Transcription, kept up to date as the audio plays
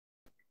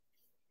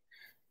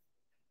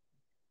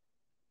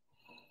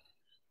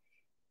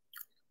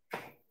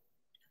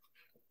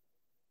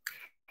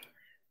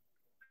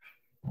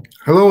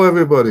Hello,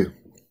 everybody.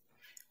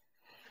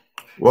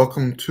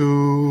 Welcome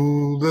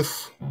to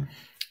this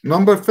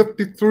number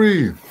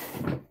 53.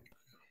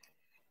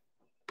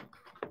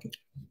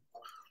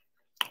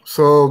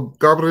 So,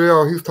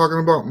 Gabriel, he's talking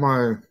about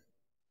my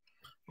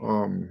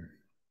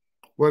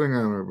wedding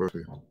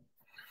anniversary.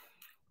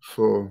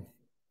 So,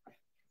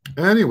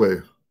 anyway,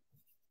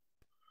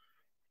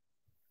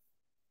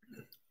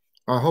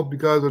 I hope you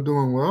guys are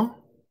doing well.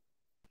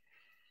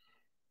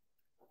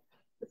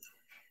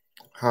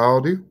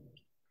 Howdy.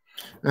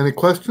 Any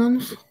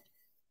questions?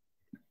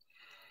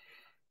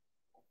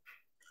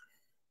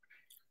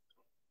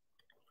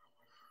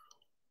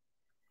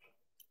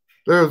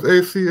 There's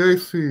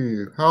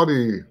ACAC.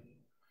 Howdy.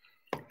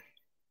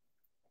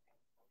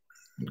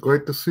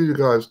 Great to see you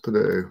guys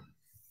today.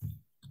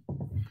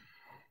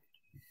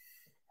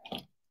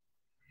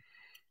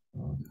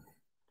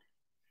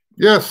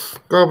 Yes,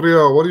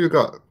 Gabriel, what do you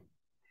got?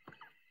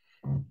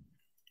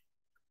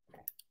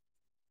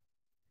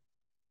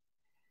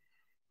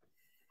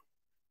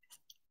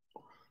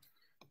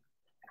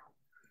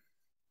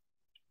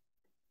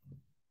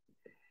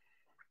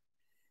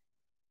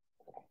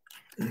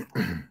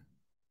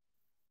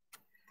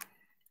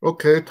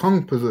 Okay,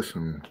 tongue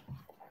position.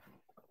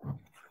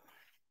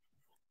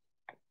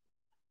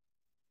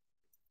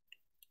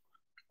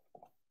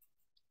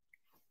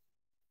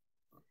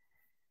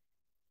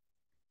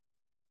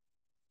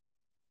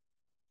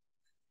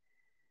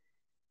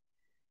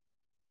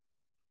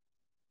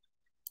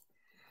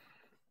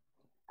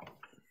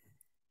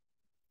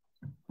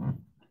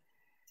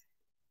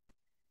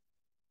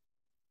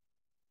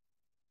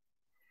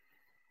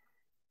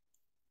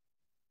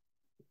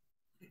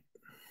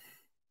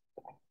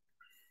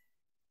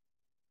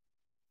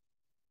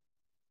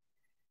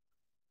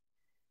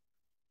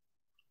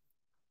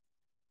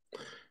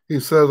 He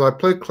says, I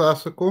play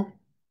classical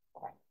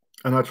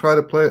and I try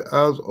to play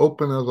as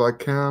open as I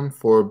can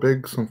for a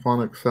big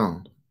symphonic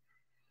sound.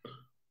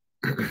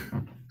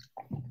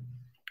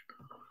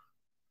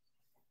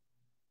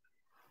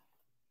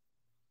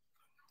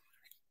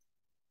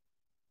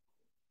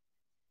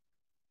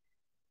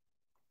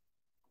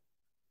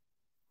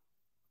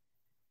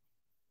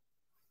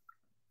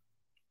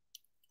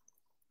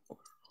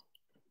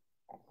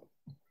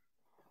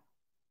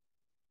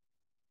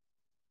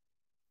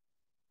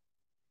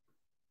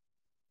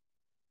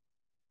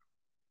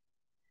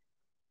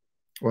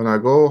 When I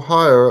go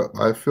higher,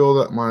 I feel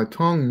that my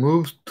tongue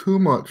moves too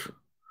much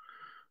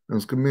and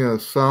it's giving me a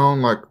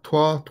sound like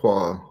twa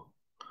twa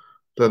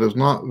that is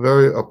not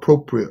very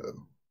appropriate.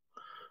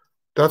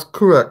 That's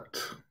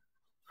correct.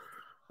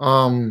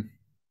 Yeah,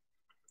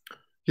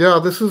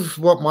 this is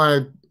what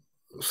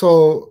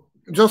so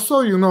just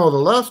so you know, the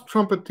last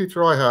trumpet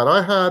teacher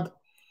I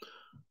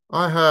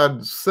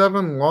had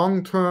 7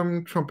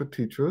 long-term trumpet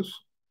teachers,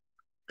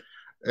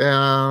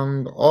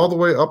 and all the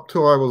way up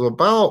till I was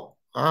about,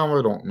 I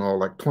don't know,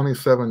 like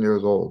 27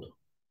 years old.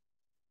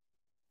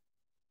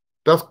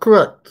 That's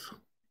correct.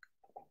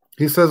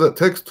 He says it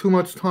takes too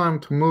much time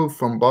to move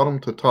from bottom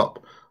to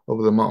top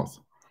of the mouth.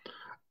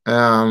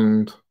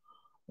 And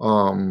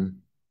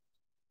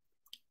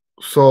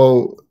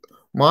so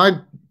my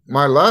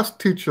last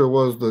teacher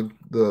was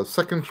the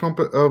second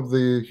trumpet of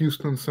the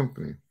Houston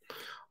Symphony.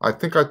 I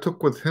think I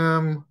took with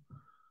him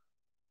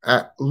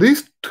at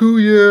least 2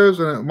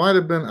 years, and it might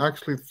have been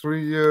actually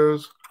 3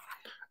 years.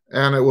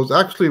 And it was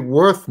actually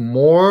worth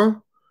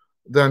more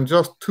than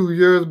just 2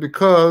 years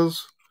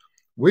because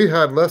we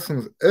had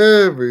lessons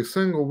every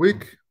single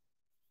week.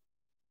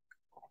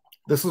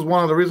 This is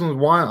one of the reasons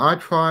why I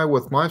try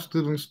with my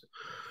students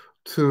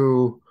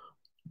to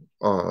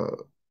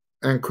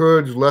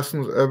encourage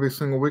lessons every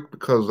single week,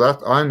 because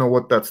I know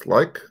what that's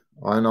like.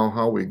 I know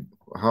how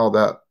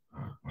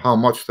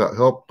much that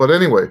helped. But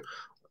anyway,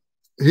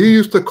 he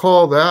used to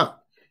call that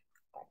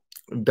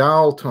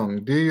dowel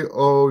tongue,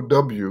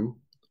 D-O-W,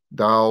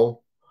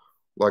 dowel,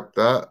 like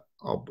that.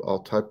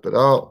 I'll type it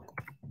out.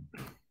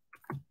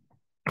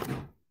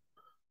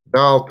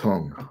 Dowel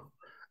tongue.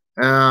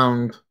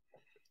 And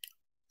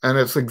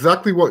it's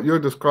exactly what you're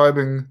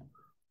describing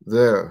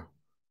there,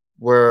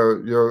 where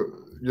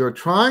you're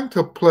trying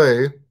to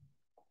play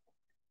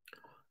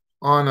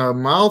on a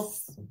mouth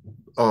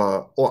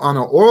or on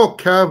an oral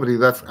cavity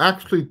that's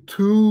actually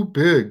too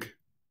big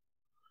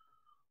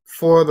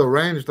for the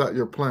range that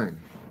you're playing.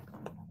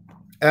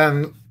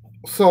 And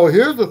so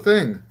here's the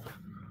thing.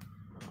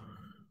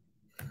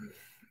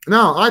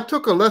 Now, I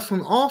took a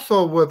lesson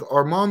also with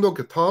Armando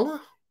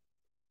Catala.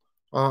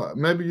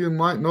 Maybe you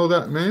might know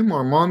that name,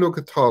 Armando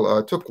Catala.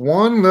 I took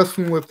one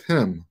lesson with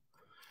him.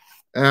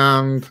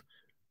 And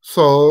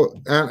so,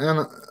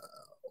 and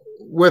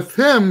with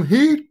him,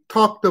 he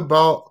talked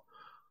about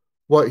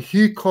what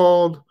he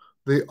called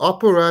the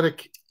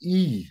operatic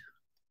E.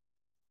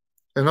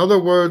 In other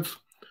words,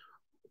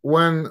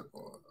 when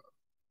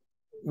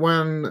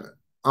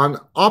an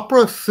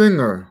opera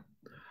singer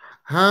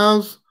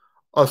has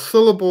a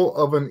syllable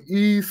of an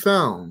E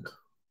sound,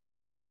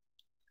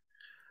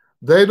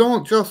 they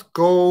don't just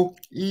go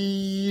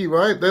E,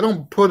 right? They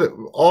don't put it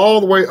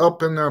all the way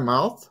up in their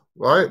mouth.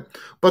 right?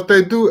 But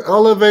they do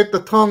elevate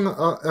the tongue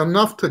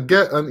enough to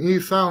get an E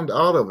sound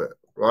out of it,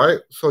 right?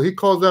 So he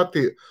calls that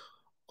the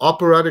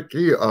operatic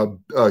E,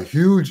 a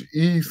huge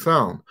E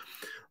sound.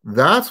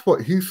 That's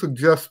what he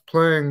suggests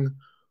playing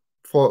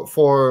for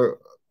for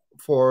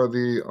for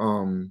the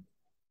um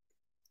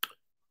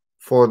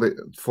for the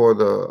for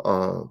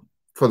the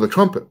for the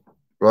trumpet,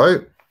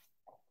 right?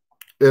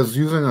 Is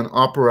using an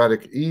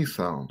operatic E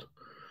sound.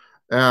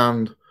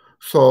 And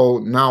so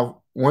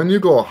now when you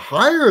go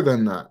higher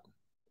than that,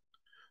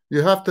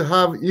 you have to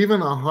have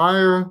even a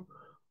higher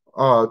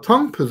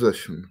tongue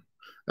position.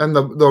 And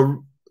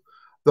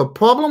the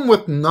problem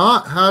with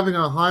not having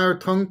a higher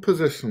tongue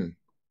position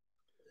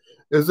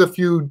is if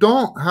you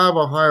don't have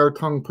a higher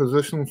tongue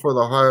position for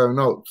the higher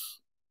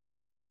notes,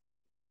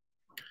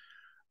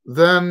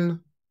 then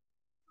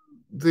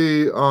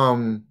the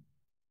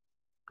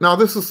now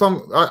this is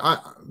some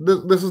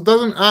this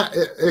doesn't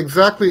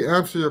exactly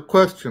answer your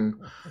question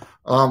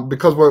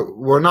because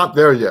we're not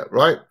there yet,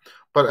 right?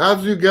 But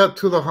as you get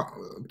to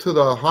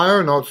the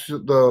higher notes,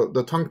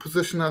 the tongue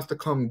position has to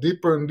come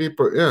deeper and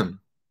deeper in,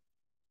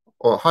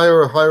 or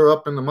higher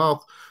up in the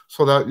mouth,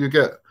 so that you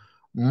get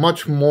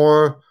much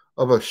more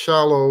of a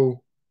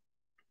shallow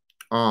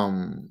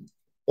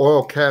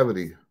oral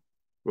cavity,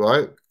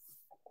 right?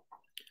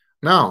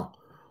 Now,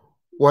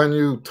 when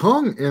you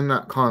tongue in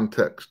that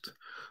context,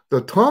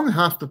 the tongue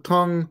has to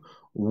tongue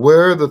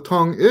where the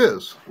tongue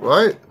is,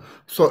 right?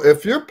 So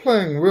if you're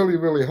playing really,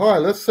 really high,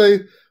 let's say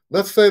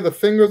the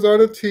fingers are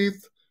the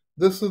teeth,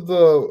 this is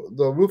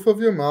the roof of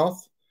your mouth.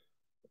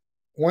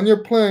 When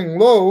you're playing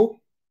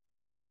low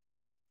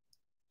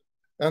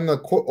and the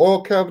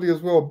oral cavity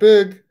is real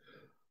big,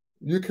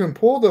 you can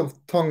pull the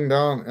tongue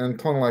down and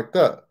tongue like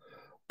that.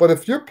 But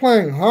if you're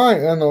playing high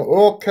and the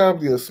oral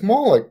cavity is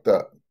small like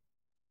that,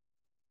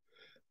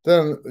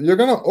 then you're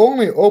going to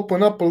only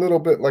open up a little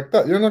bit like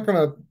that. You're not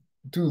going to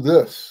do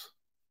this.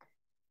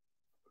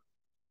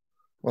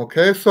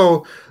 Okay,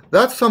 so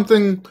that's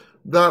something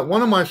that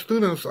one of my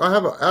students, I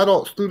have an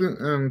adult student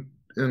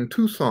in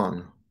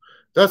Tucson.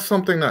 That's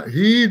something that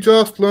he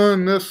just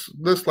learned this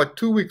like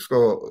 2 weeks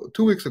ago,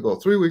 2 weeks ago,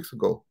 3 weeks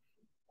ago.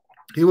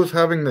 He was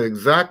having the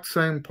exact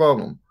same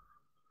problem.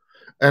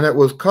 And it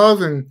was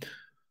causing,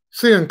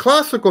 see, in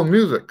classical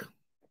music,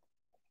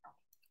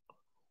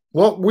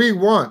 what we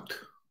want,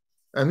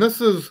 and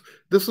this is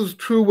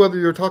true whether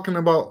you're talking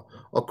about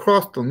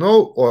across the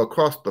note or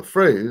across the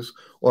phrase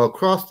or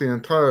across the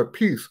entire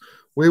piece,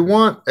 we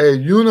want a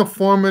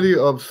uniformity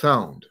of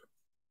sound.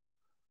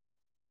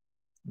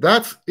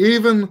 That's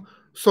even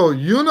so,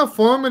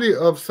 uniformity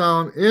of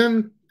sound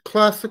in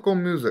classical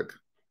music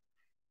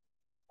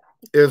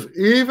is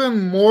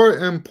even more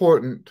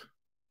important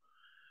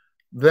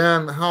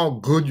than how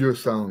good your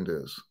sound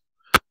is.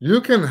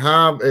 You can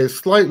have a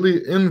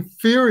slightly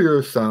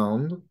inferior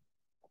sound,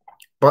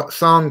 but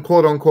sound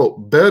quote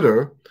unquote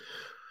better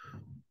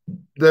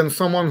than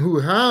someone who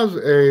has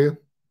a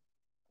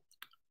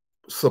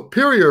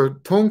superior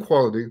tone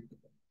quality,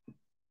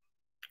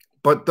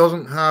 but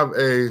doesn't have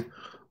a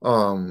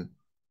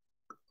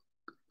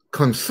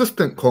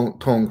consistent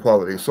tone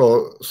quality.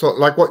 So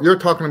like what you're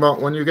talking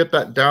about, when you get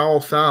that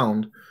dowel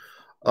sound,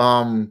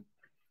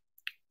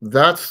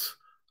 that's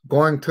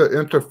going to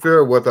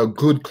interfere with a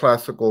good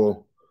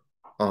classical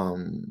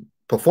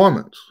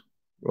performance,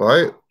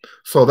 right?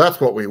 So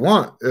that's what we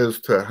want, is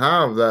to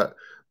have that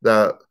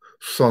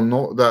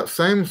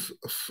same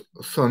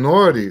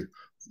sonority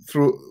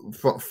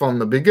from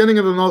the beginning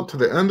of the note to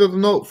the end of the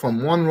note,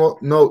 from one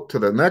note to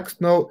the next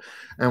note,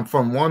 and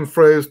from one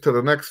phrase to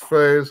the next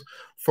phrase,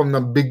 from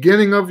the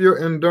beginning of your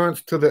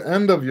endurance to the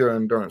end of your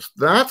endurance.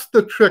 That's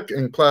the trick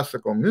in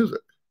classical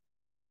music.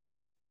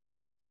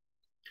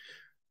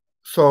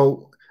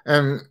 So,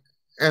 and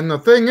the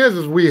thing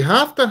is we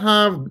have to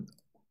have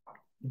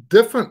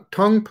different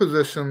tongue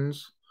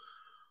positions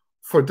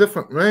for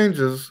different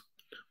ranges,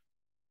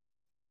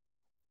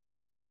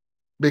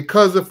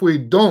 because if we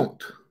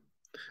don't,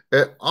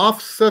 it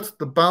offsets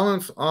the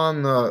balance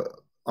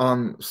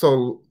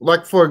so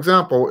like, for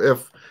example,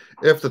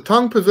 if the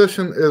tongue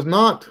position is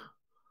not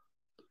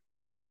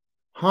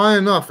high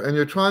enough and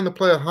you're trying to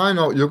play a high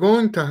note, you're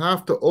going to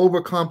have to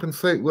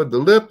overcompensate with the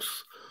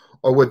lips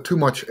or with too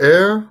much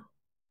air.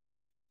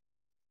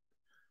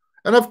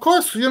 And of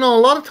course, a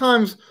lot of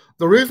times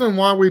the reason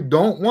why we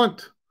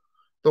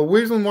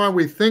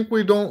think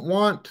we don't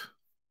want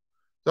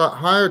that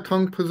higher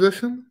tongue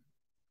position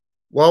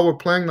while we're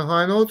playing the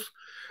high notes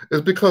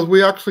is because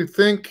we actually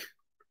think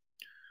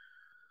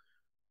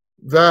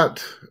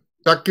that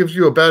gives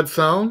you a bad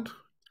sound,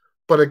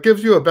 but it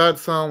gives you a bad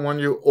sound when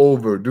you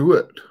overdo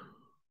it.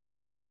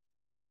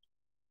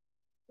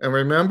 And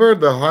remember,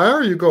 the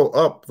higher you go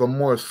up, the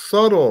more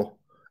subtle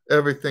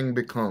everything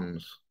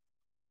becomes.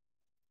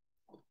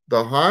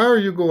 The higher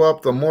you go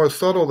up, the more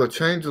subtle the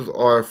changes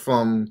are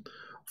from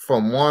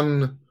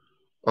one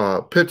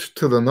pitch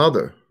to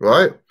another,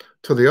 right?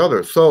 To the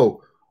other.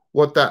 So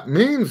what that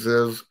means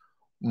is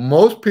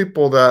most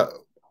people that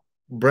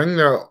bring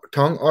their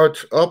tongue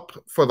arch up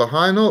for the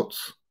high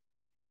notes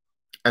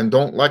and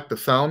don't like the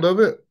sound of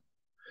it,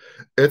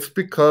 It's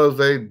because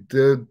they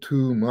did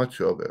too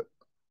much of it.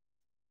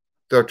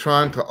 They're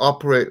trying to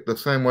operate the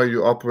same way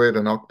you operate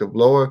an octave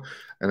lower,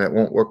 and it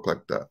won't work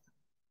like that.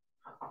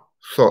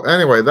 So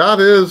anyway,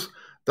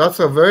 that's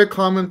a very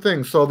common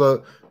thing.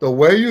 So the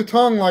way you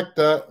tongue like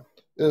that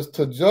is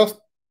to just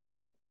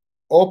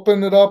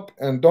open it up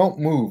and don't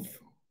move.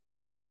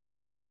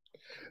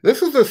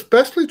 This is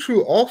especially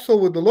true also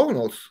with the low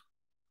notes,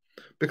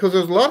 because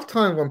there's a lot of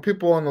times when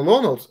people on the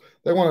low notes,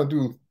 they want to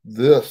do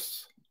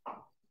this.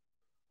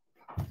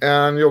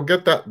 And you'll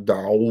get that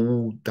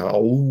dow,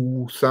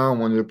 dow sound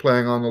when you're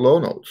playing on the low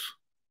notes.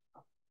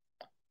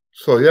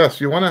 So yes,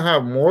 you want to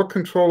have more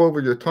control over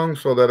your tongue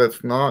so that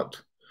it's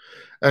not.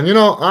 And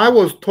I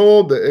was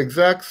told the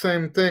exact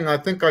same thing. I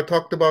think I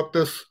talked about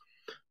this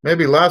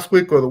maybe last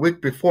week or the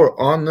week before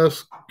on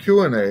this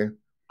Q and A.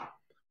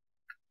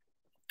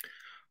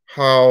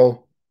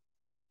 How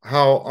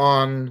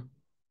on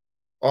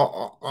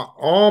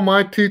all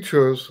my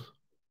teachers,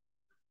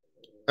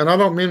 and I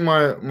don't mean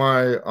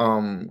my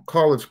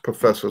college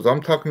professors.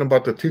 I'm talking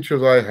about the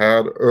teachers I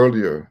had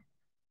earlier,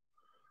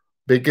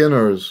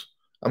 beginners.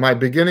 My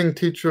beginning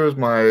teachers,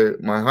 my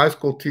high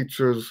school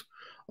teachers,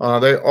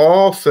 they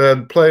all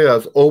said play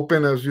as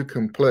open as you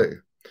can play,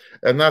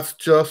 and that's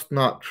just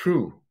not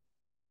true.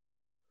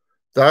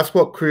 That's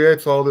what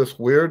creates all this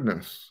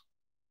weirdness.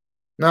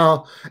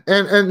 Now,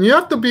 and you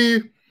have to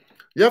be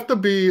you have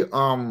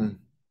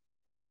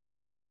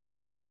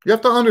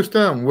to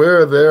understand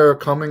where they're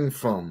coming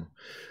from.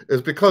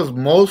 It's because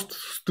most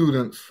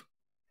students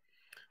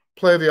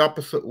play the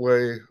opposite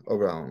way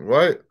around,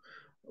 right?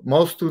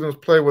 Most students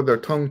play with their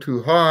tongue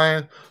too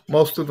high.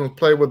 Most students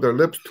play with their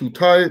lips too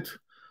tight.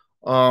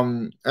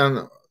 And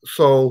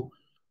so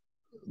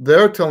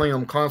they're telling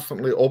them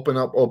constantly open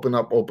up, open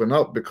up, open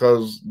up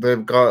because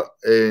they've got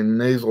a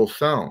nasal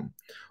sound.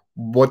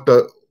 What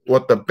the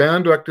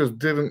band directors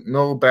didn't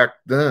know back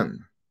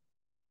then,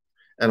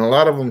 and a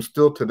lot of them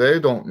still today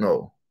don't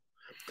know,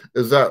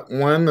 is that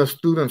when the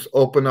students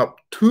open up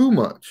too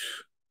much,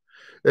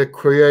 it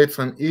creates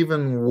an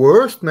even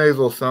worse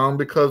nasal sound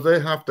because they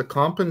have to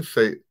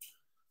compensate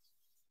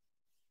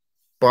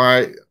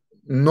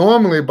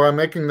normally by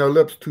making their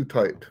lips too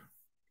tight.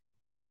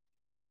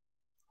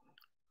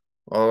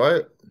 All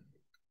right.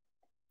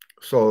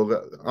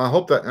 So I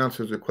hope that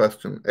answers your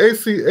question.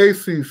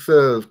 AC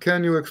says,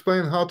 can you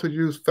explain how to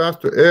use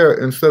faster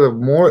air instead of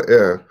more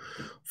air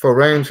for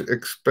range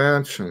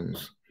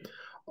expansions?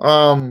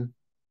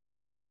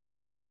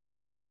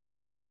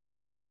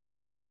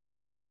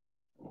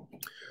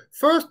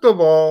 First of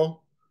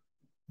all,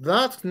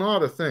 that's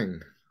not a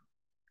thing.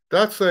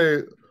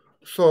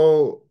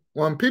 So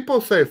when people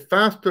say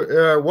faster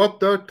air, what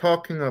they're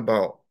talking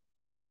about,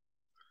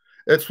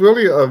 it's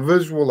really a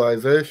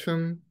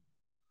visualization,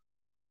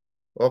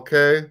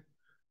 okay?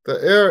 The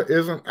air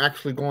isn't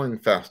actually going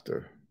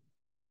faster,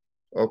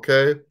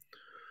 okay?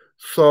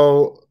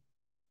 So,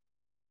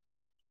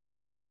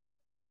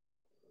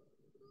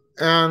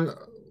 and,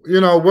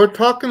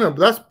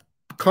 that's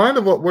kind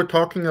of what we're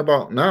talking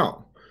about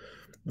now.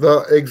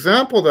 The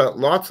example that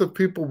lots of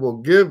people will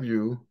give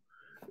you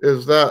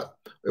is that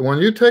when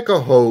you take a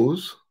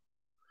hose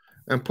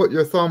and put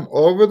your thumb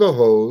over the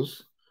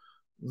hose,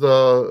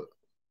 the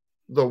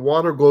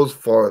water goes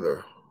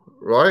farther,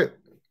 right?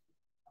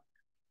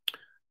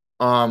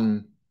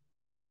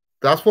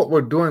 That's what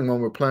we're doing when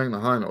we're playing the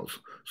high notes.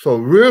 So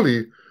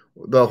really,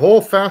 the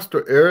whole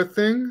faster air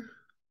thing,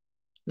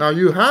 now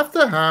you have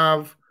to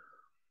have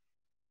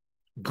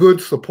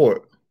good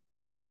support,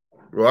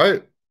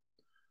 right?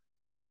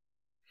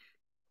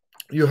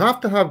 You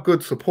have to have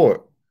good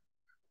support.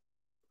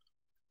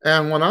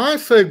 And when I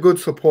say good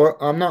support,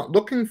 I'm not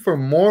looking for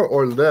more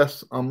or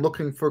less. I'm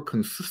looking for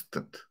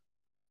consistent.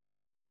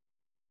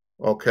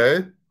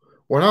 Okay?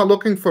 We're not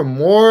looking for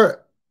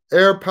more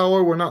air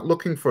power. We're not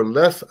looking for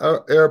less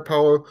air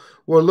power.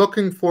 We're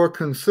looking for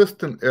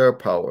consistent air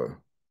power.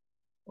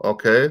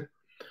 Okay?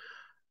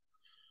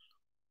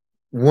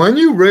 When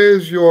you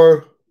raise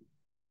your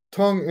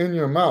tongue in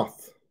your mouth,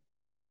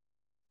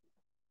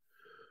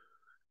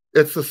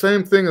 it's the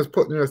same thing as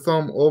putting your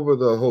thumb over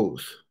the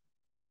hose.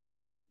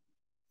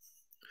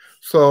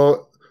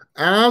 So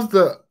as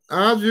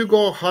you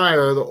go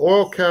higher, the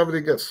oral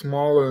cavity gets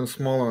smaller and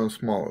smaller and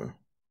smaller.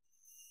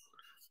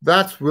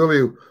 That's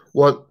really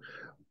what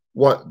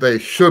they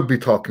should be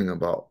talking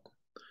about.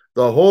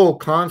 The whole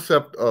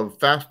concept of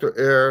faster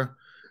air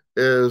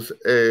is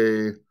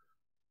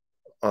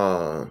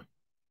I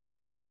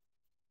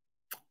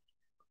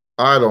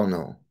don't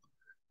know.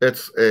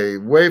 It's a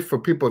way for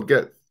people to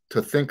get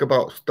to think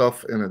about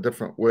stuff in a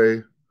different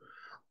way.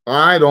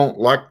 I don't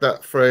like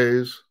that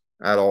phrase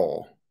at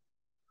all.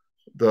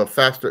 The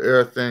faster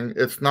air thing,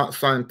 it's not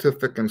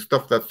scientific, and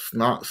stuff that's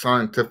not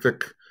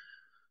scientifically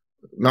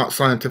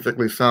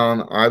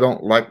sound. I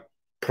don't like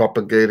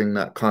propagating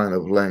that kind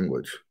of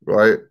language,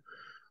 right?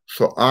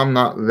 So I'm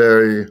not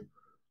very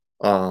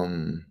I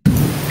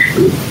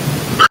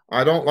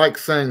don't like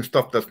saying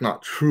stuff that's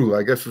not true,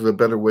 I guess is a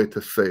better way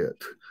to say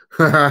it.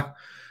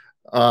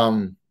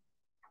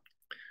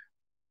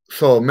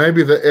 So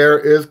maybe the air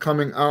is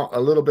coming out a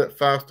little bit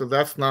faster.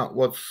 That's not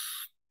what's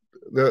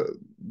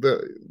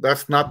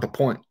that's not the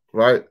point,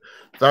 right?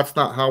 That's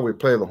not how we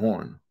play the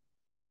horn.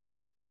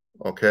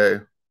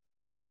 Okay.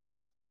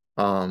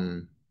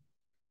 Um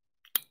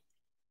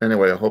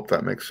anyway, I hope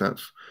that makes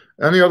sense.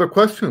 Any other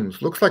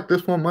questions? Looks like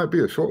this one might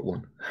be a short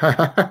one.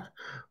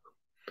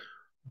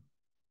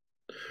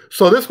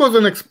 So this was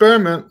an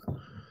experiment.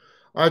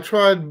 I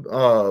tried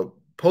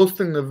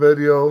posting the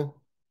video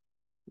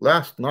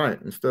last night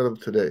instead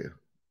of today.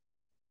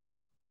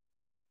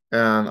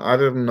 And I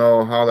didn't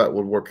know how that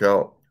would work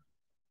out.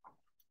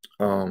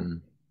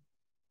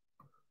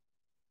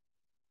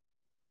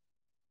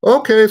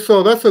 Okay,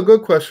 so that's a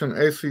good question,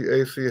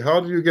 ACAC. How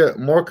do you get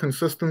more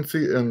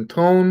consistency in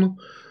tone?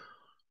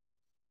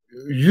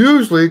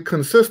 Usually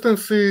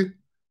consistency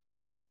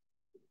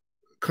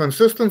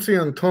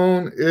in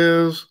tone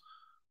is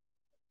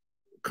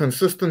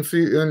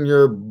consistency in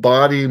your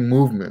body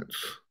movements.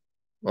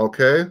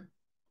 Okay?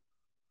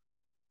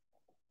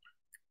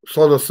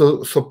 So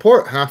the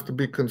support has to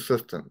be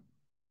consistent.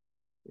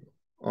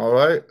 All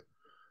right?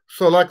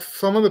 So like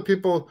some of the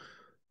people,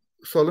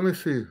 so let me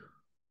see.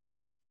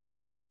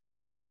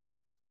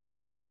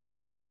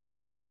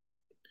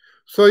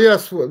 So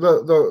yes,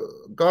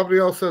 the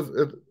Gabriel says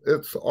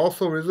it's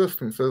also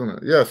resistance, isn't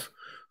it? Yes.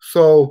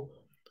 So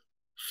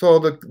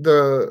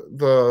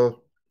the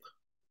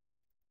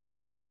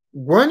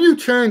when you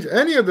change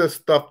any of this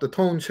stuff, the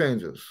tone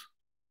changes,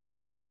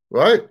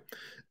 right?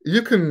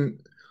 You can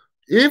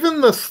even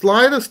the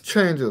slightest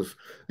changes.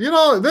 You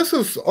know, this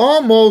is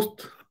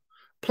almost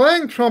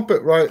playing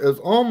trumpet right is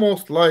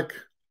almost like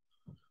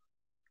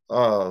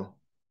uh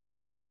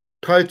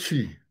Tai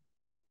Chi.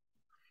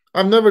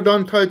 I've never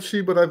done Tai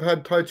Chi, but I've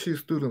had Tai Chi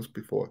students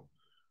before,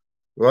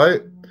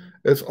 right?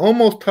 It's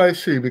almost Tai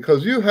Chi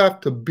because you have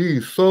to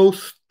be so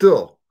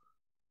still.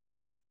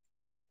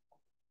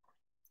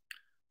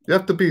 You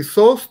have to be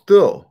so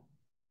still.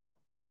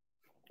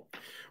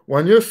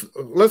 When you're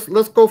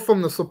let's go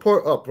from the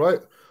support up, right?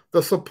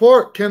 The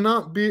support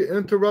cannot be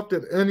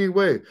interrupted any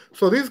way.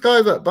 So these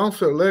guys that bounce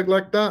their leg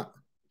like that,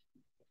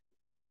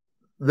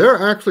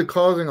 they're actually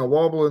causing a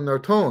wobble in their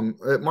tone.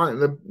 It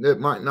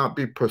might not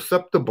be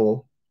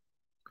perceptible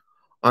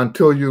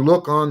until you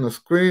look on the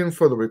screen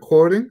for the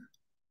recording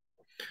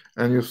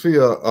and you see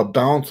a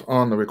bounce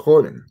on the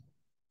recording.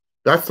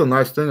 That's the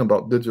nice thing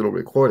about digital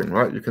recording,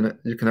 right? You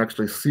can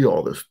actually see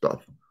all this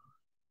stuff,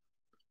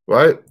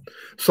 right?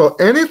 So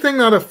anything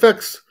that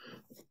affects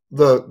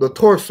the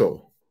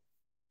torso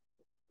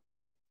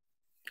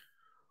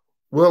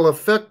will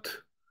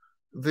affect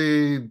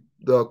the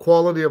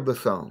quality of the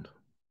sound.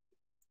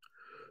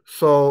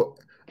 So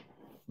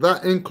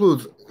that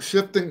includes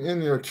shifting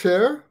in your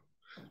chair.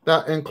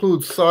 That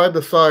includes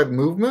side-to-side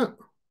movement.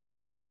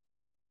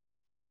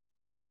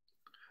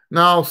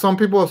 Now, some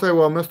people will say,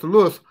 well, Mr.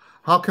 Lewis,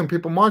 how can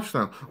people march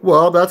then?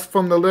 Well, that's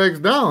from the legs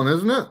down,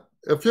 isn't it?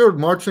 If you're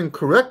marching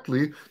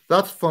correctly,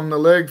 that's from the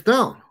legs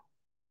down.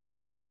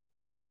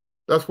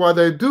 That's why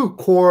they do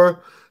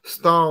core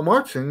style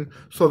marching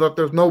so that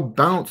there's no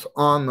bounce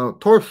on the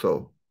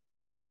torso.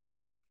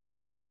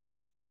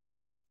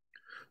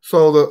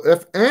 So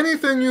if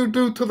anything you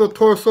do to the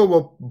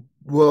torso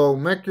will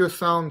make your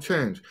sound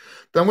change.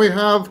 Then we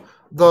have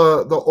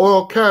the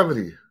oral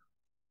cavity.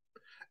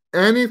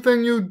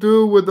 Anything you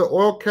do with the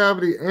oral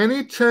cavity,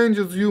 any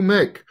changes you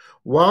make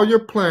while you're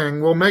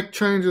playing will make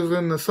changes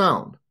in the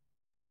sound.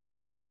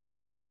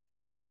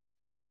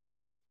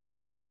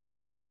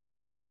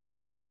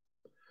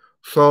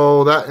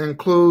 So that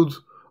includes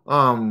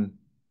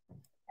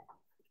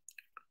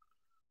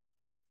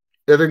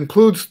it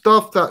includes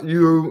stuff that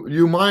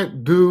you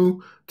might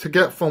do to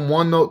get from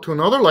one note to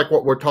another, like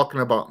what we're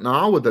talking about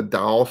now with the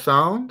dowel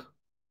sound,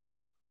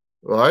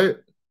 right?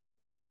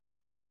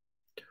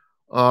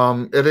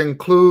 It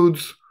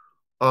includes,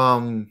 I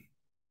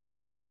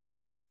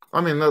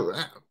mean,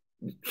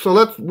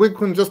 so we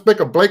can just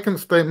make a blanket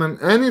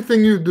statement.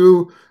 Anything you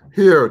do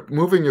here,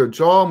 moving your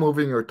jaw,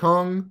 moving your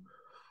tongue,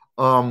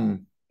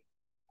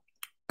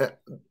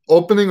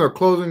 opening or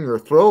closing your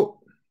throat.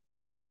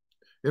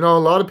 You know, a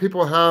lot of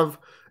people have,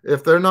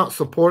 if they're not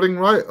supporting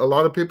right, a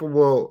lot of people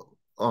will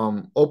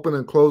open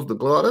and close the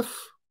glottis,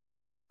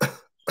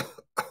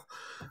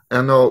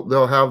 and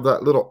they'll have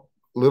that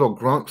little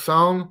grunt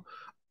sound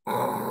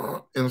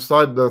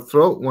inside their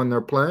throat when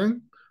they're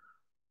playing.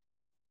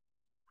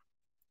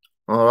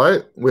 All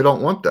right, we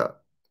don't want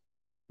that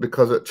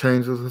because it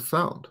changes the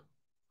sound.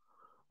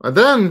 And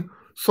then,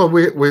 so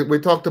we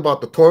talked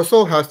about the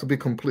torso has to be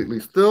completely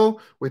still.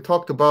 We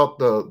talked about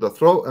the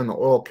throat and the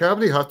oral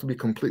cavity has to be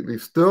completely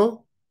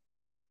still,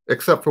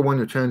 except for when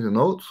you're changing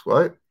notes,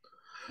 right?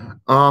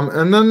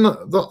 And then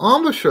the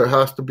embouchure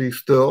has to be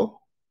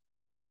still.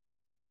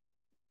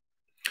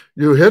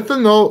 You hit the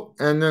note,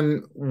 and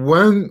then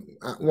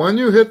when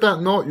you hit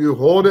that note, you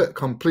hold it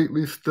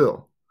completely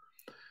still.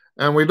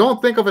 And we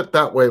don't think of it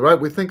that way, right?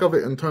 We think of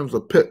it in terms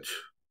of pitch.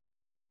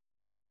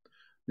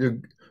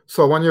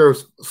 So when you're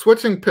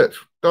switching pitch,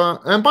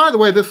 and by the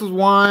way, this is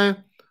why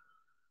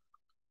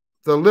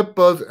the lip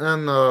buzz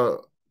and the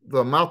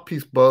the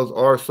mouthpiece buzz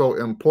are so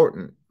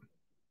important,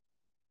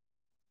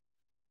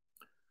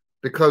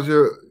 because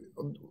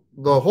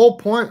the whole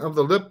point of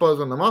the lip buzz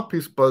and the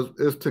mouthpiece buzz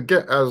is to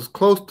get as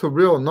close to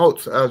real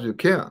notes as you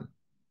can.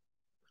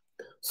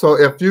 So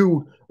if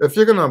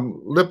you're gonna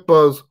lip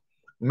buzz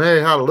May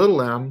Had a Little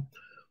Lamb,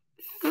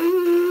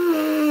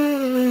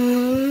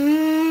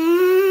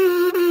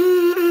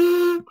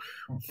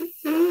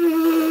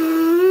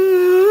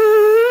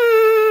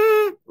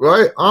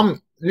 right?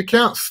 You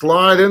can't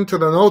slide into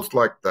the notes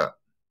like that.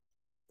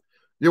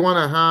 You want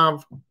to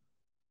have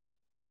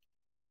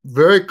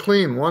very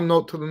clean, one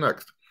note to the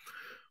next.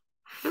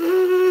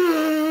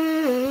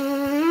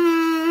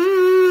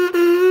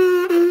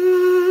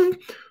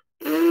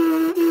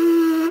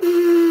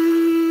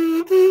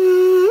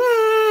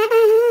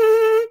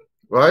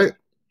 Right?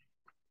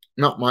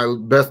 Not my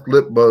best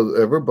lip buzz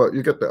ever, but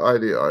you get the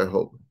idea, I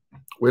hope.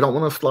 We don't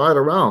want to slide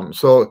around.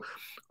 So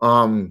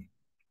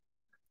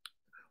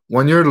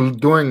when you're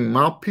doing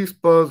mouthpiece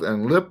buzz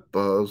and lip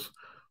buzz,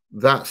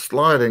 that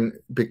sliding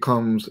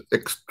becomes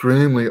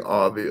extremely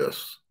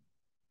obvious.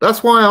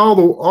 That's why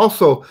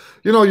also,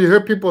 you hear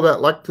people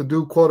that like to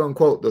do, quote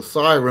unquote, the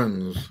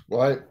sirens,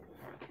 right?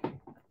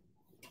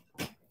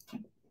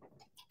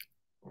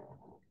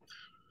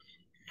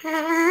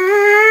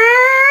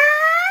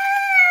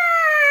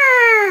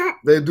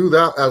 They do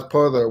that as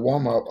part of their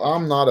warm-up.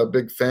 I'm not a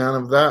big fan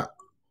of that,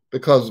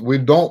 because we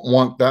don't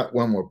want that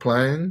when we're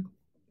playing.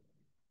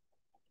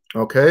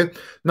 Okay.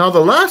 Now,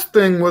 the last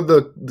thing with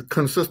the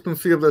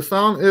consistency of the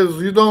sound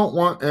is you don't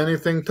want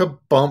anything to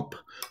bump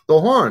the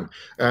horn.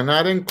 And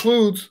that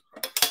includes,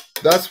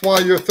 that's why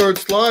your third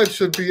slide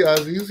should be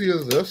as easy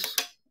as this.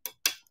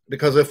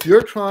 Because if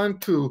you're trying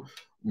to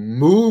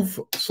move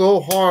so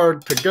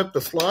hard to get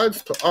the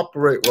slides to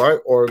operate right,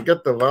 or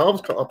get the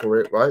valves to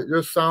operate right,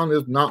 your sound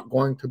is not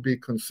going to be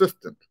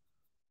consistent.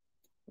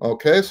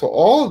 Okay. So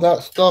all of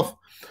that stuff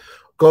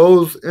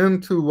goes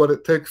into what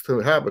it takes to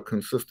have a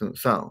consistent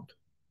sound.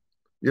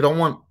 You don't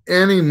want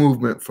any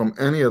movement from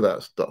any of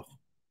that stuff.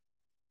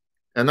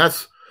 And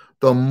that's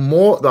the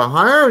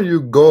higher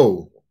you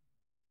go,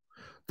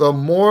 the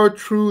more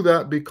true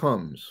that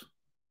becomes.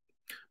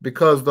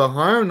 Because the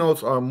higher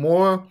notes are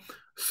more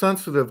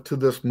sensitive to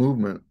this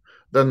movement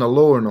than the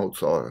lower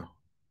notes are.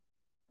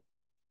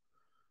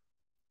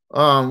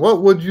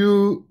 What would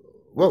you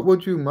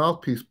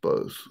mouthpiece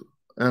buzz?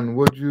 And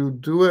would you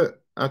do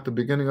it at the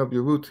beginning of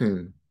your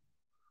routine?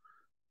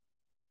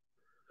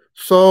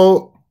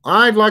 So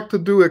I'd like to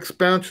do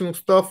expansion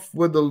stuff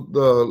with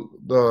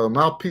the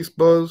mouthpiece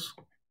buzz.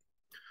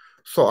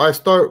 So I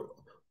start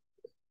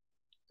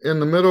in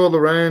the middle of the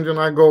range and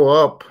I go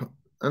up,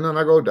 and then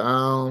I go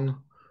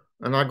down,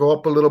 and I go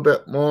up a little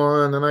bit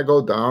more, and then I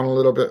go down a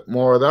little bit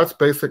more. That's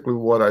basically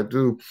what I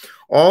do.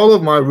 All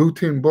of my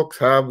routine books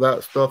have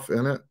that stuff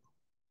in it.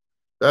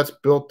 That's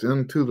built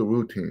into the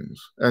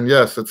routines. And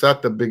yes, it's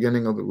at the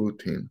beginning of the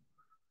routine.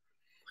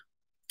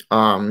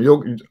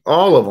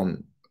 All of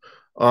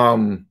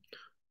them.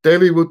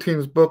 Daily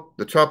Routines book,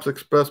 the Chops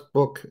Express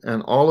book,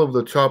 and all of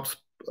the Chops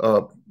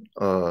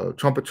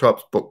Trumpet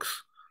Chops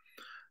books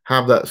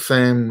have that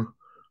same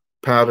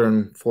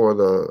pattern for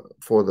the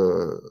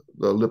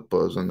lip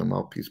buzz and the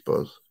mouthpiece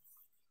buzz.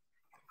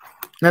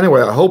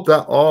 Anyway, I hope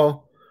that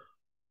all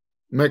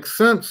makes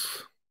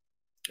sense.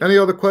 Any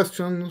other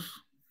questions?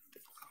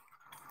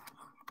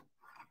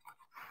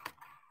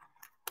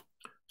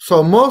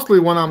 So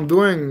mostly when I'm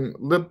doing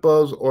lip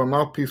buzz or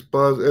mouthpiece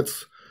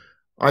buzz,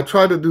 I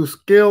try to do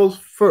scales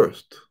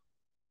first.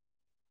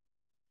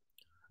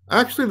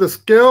 Actually, the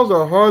scales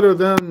are harder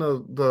than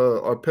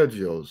the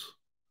arpeggios.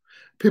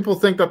 People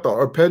think that the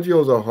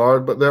arpeggios are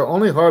hard, but they're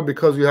only hard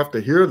because you have to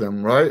hear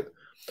them, right?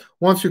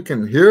 Once you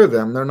can hear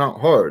them, they're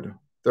not hard.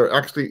 They're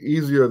actually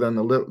easier than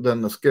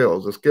the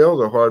scales. The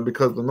scales are hard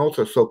because the notes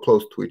are so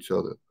close to each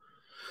other.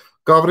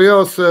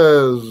 Gabriel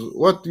says,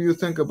 what do you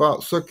think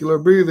about circular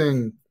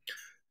breathing?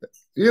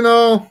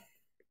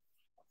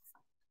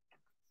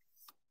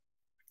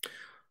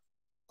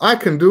 I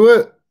can do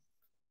it.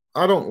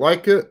 I don't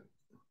like it.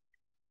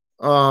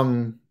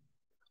 I'm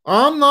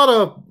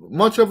not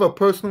much of a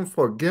person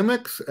for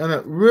gimmicks, and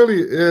it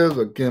really is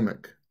a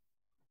gimmick,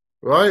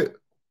 right?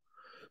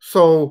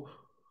 So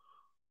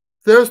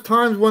there's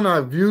times when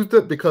I've used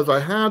it because I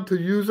had to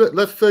use it.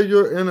 Let's say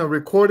you're in a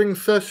recording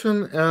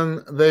session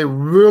and they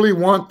really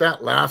want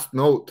that last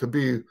note to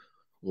be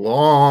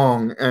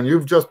long, and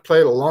you've just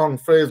played a long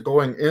phrase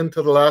going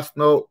into the last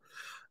note.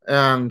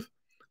 And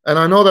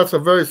I know that's a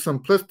very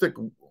simplistic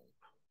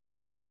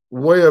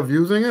way of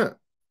using it.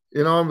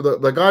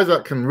 The guys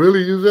that can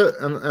really use it,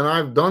 and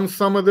I've done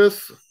some of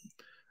this,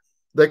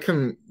 they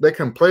can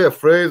play a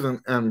phrase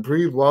and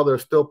breathe while they're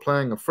still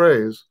playing a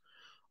phrase.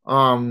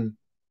 But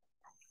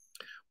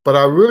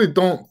I really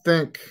don't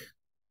think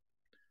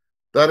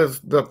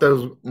that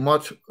there's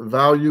much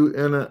value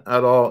in it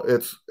at all.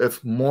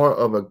 It's more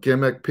of a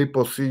gimmick.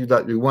 People see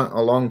that you went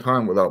a long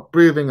time without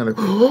breathing, and they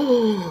go,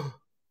 oh!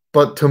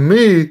 But to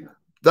me,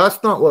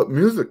 that's not what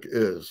music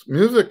is.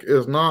 Music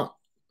is not.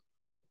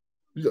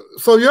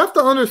 So you have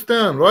to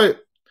understand, right?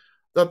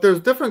 that there's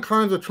different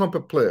kinds of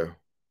trumpet player.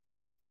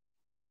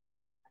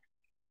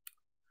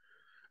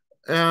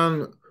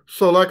 And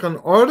so like an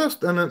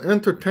artist and an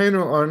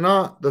entertainer are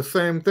not the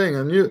same thing.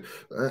 And you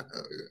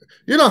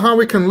know how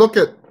we can look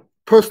at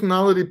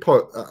personality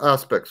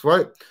aspects,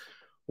 right?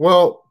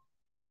 Well,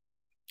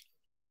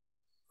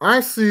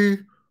 I see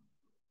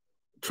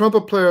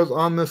trumpet players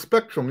on this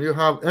spectrum. You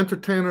have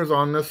entertainers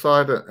on this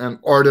side and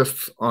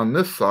artists on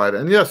this side.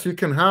 And yes, you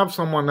can have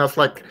someone that's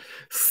like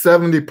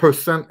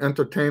 70%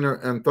 entertainer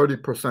and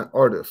 30%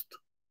 artist.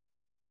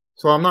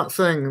 So I'm not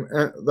saying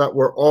that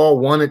we're all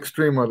one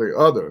extreme or the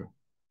other.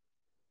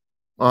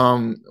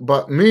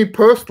 But me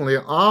personally,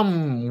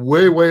 I'm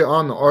way, way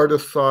on the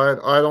artist side.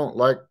 I don't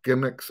like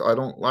gimmicks. I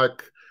don't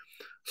like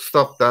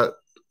stuff that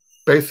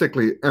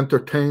basically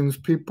entertains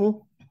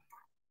people.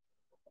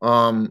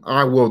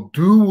 I will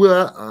do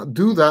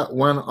that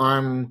when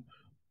I'm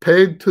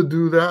paid to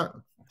do that.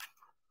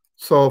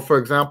 So, for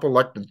example,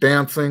 like the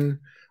dancing,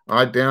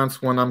 I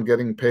dance when I'm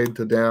getting paid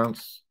to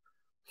dance,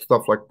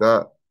 stuff like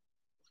that.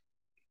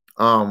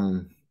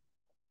 Um,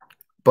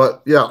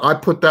 but yeah, I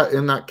put that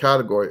in that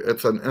category.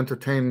 It's an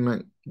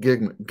entertainment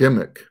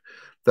gimmick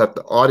that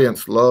the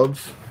audience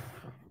loves,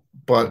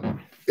 but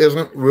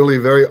isn't really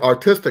very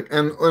artistic.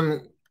 And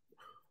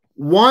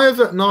why is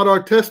it not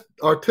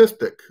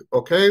artistic?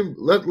 Okay,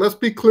 let's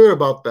be clear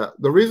about that.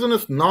 The reason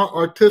it's not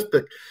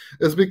artistic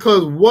is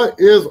because what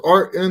is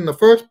art in the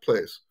first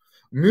place?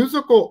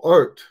 Musical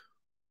art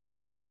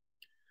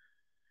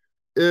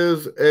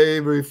is a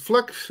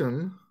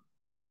reflection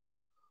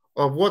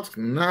of what's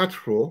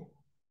natural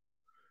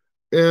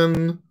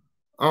in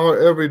our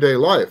everyday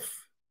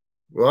life,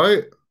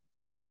 right?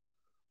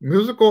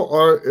 Musical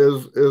art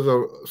is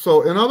a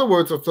so in other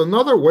words, it's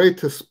another way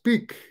to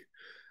speak,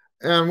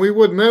 and we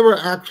would never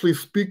actually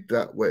speak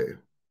that way.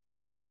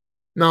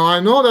 Now, I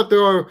know that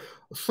there are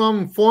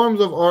some forms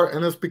of art,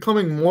 and it's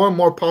becoming more and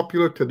more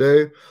popular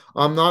today.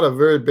 I'm not a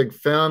very big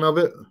fan of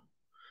it.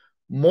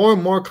 More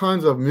and more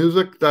kinds of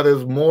music that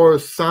is more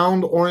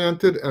sound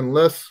oriented and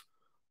less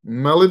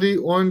melody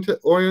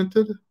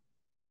oriented.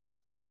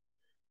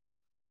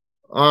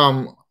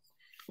 Um,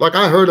 like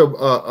I heard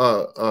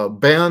a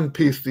band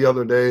piece the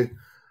other day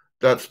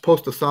that's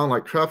supposed to sound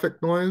like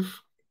traffic noise.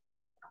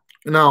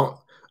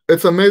 Now,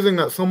 it's amazing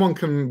that someone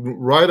can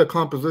write a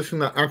composition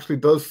that actually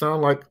does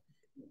sound like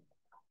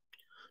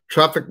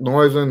traffic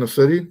noise in the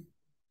city.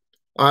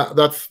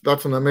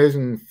 That's an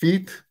amazing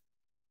feat,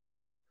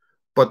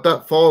 but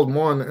that falls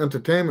more on the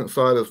entertainment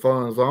side as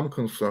far as I'm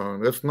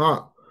concerned. It's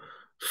not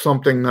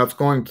something that's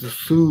going to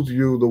soothe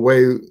you the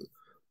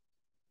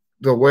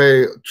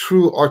way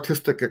true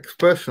artistic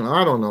expression.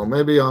 I don't know.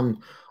 Maybe I'm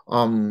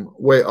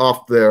way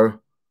off there.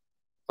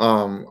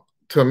 Um,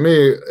 to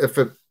me, if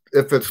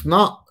it's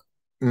not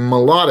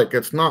melodic,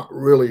 it's not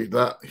really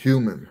that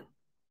human.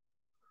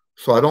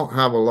 So I don't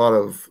have a lot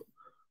of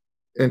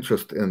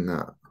interest in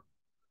that.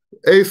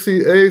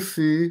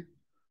 ACAC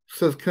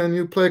says, can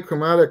you play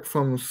chromatic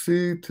from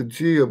C to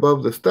G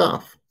above the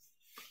staff?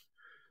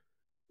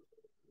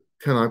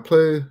 Can I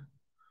play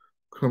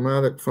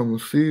chromatic from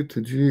C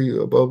to G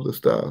above the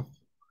staff?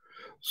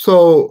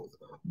 So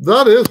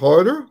that is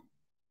harder.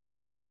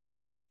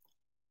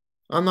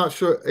 I'm not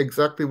sure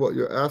exactly what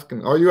you're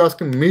asking. Are you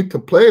asking me to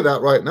play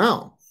that right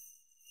now?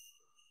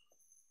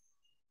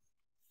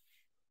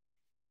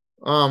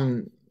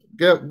 Um,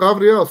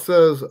 Gabriel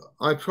says,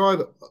 I tried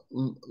a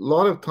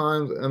lot of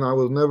times and I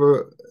was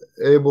never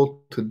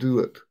able to do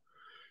it.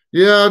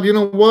 Yeah, you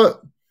know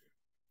what?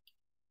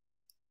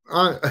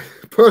 I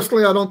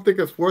personally, I don't think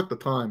it's worth the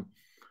time.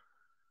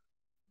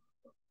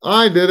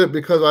 I did it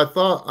because I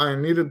thought I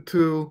needed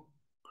to.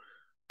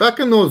 Back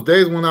in those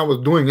days when I was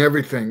doing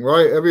everything,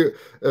 right?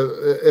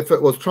 If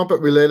it was trumpet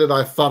related,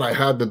 I thought I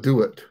had to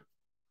do it.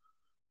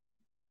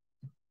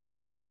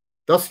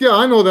 Yeah,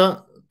 I know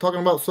that.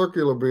 Talking about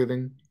circular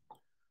breathing.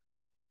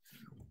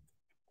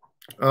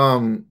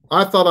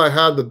 I thought I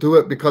had to do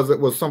it because it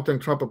was something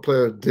trumpet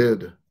players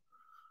did.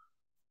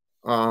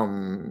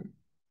 Um,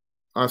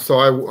 so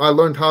I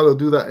learned how to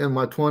do that in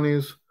my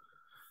 20s.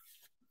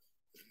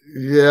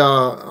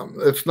 Yeah,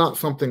 it's not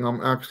something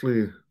I'm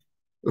actually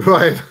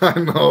right. I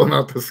know,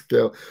 not the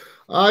scale.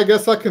 I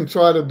guess I can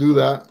try to do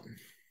that.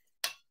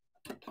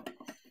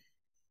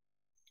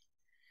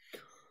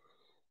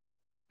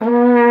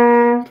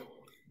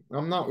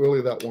 I'm not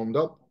really that warmed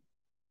up.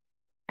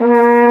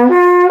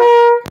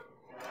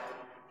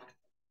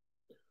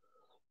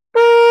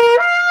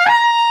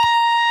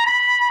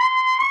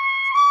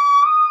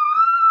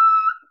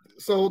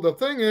 So the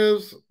thing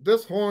is,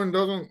 this horn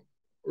doesn't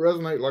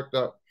resonate like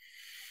that.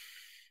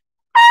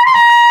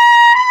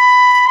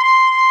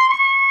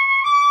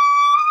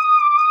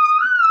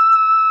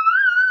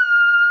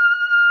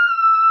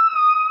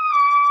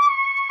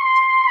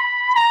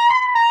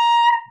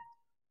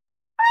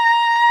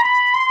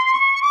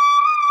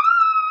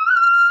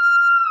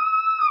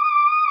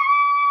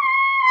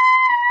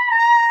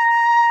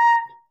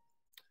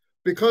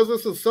 Because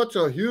this is such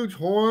a huge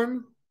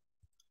horn,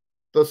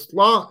 the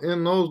slot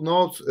in those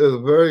notes is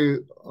very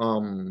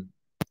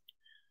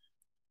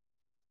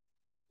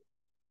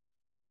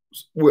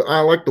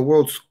I like the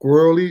word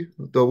squirrely.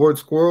 The word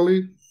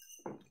squirrely.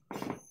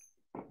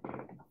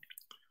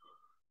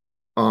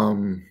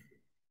 Um,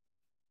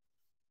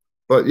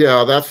 but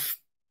yeah, that's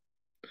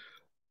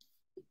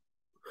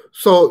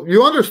so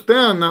you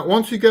understand that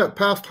once you get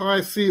past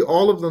high C,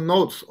 all of the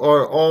notes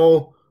are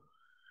all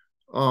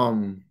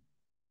um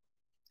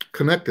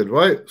connected,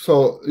 right?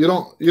 So you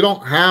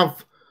don't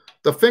have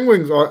the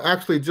fingerings are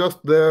actually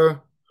just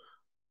there.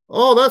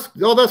 Oh,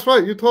 that's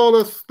right. You told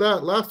us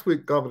that last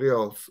week,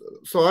 Gabriel.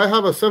 So I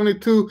have a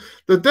 72.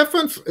 The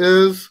difference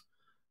is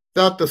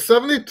that the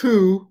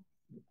 72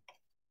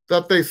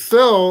 that they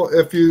sell,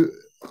 if you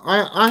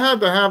I had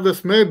to have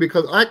this made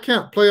because I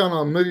can't play on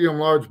a medium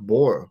large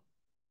bore.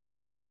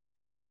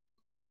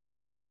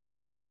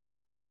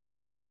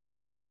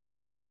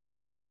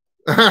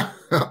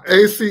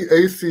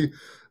 AC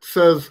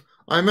says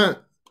I meant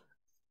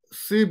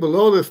C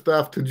below the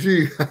staff to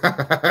G.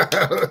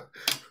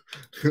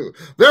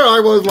 There I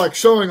was like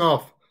showing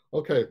off.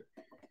 Okay.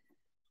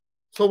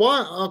 So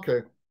why?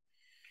 Okay.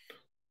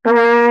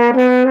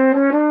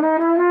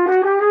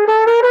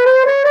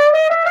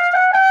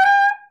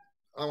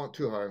 I went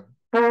too high.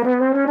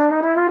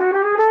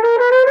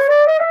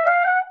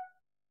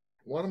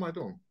 What am I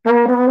doing?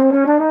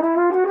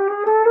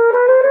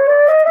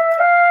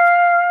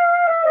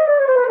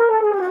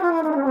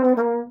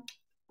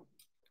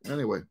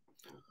 Anyway.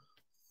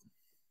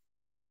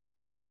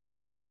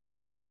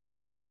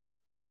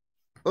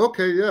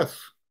 Okay, yes.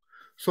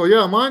 So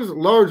yeah, mine's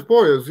large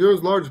bore. Is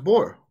yours large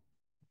bore?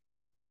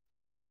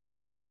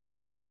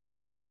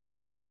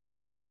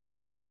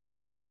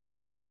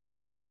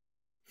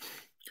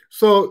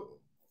 So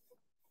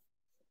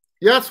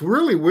yeah, it's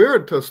really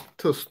weird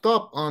to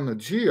stop on the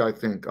G, I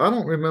think. I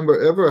don't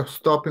remember ever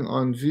stopping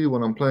on G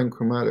when I'm playing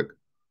chromatic.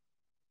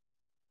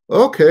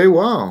 Okay,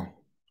 wow.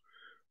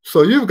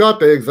 So you've got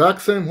the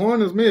exact same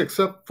horn as me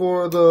except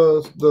for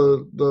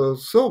the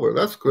silver.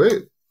 That's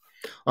great.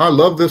 I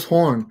love this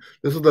horn.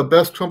 This is the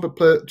best trumpet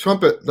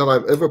that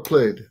I've ever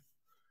played.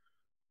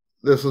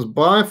 This is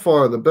by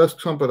far the best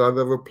trumpet I've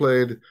ever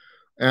played,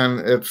 and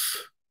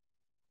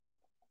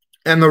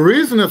the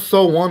reason it's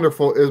so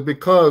wonderful is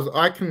because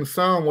I can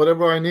sound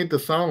whatever I need to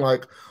sound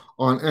like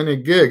on any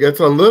gig. It's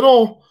a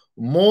little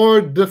more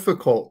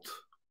difficult.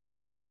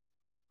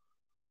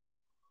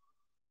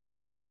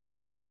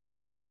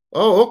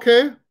 Oh,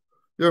 okay.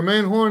 Your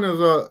main horn is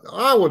a.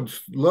 I would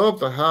love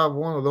to have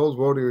one of those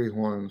rotary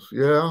horns.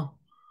 Yeah.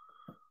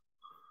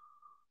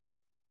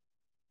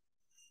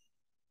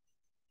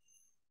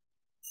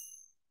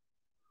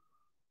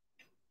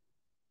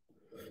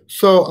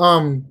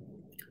 So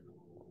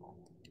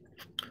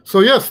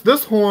yes,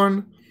 this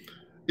horn,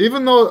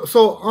 even though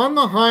on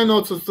the high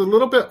notes it's a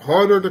little bit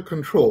harder to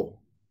control.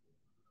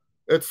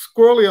 It's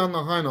squirrely on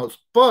the high notes,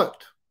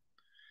 but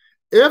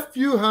if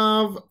you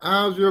have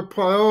as your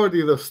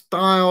priority the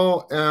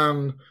style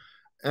and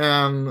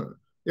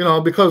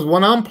because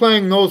when I'm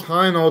playing those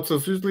high notes,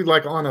 it's usually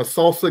like on a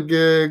salsa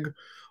gig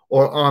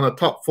or on a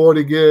top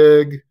 40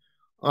 gig.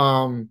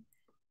 Um,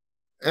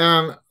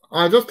 and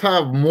I just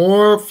have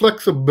more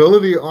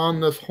flexibility on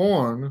this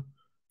horn,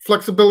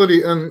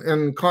 flexibility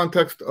in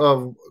context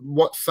of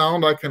what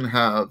sound I can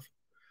have.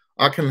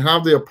 I can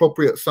have the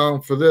appropriate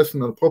sound for this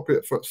and the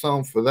appropriate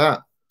sound for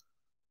that.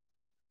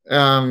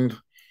 And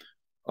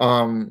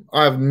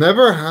I've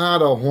never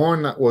had a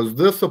horn that was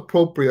this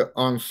appropriate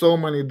on so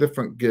many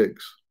different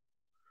gigs.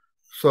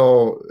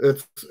 So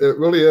it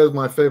really is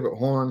my favorite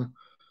horn.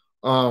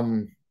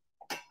 Um,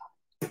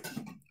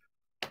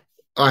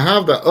 I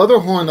have the other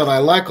horn that I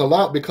like a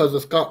lot because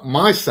it's got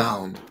my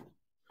sound,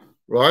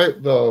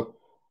 right? The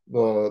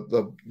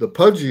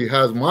Pudgy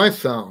has my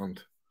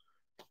sound.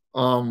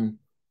 Um,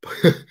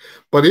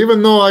 but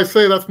even though I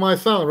say that's my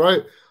sound,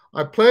 right?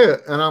 I play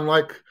it and I'm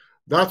like,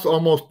 that's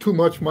almost too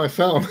much my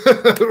sound,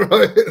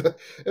 right?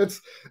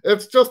 It's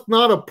it's just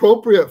not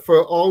appropriate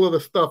for all of the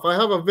stuff. I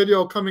have a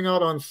video coming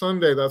out on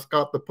Sunday that's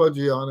got the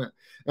Pudgy on it,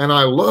 and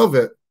I love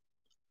it,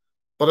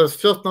 but it's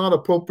just not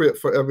appropriate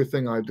for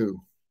everything I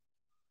do.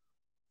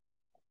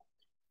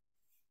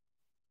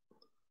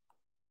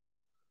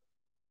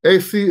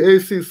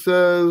 AC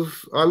says,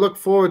 I look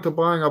forward to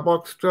buying a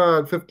Box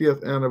Strad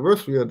 50th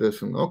anniversary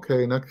edition.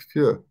 Okay, next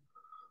year.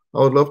 I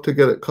would love to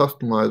get it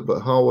customized,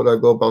 but how would I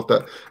go about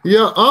that?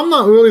 Yeah, I'm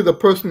not really the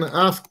person to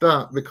ask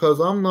that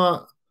because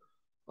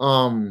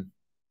um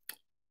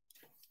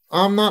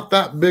I'm not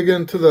that big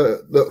into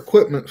the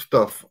equipment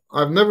stuff.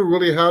 I've never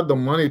really had the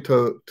money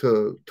to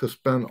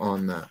spend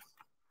on that.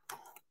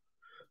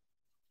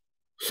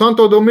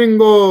 Santo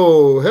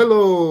Domingo,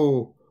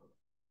 hello.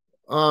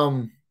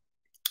 Um,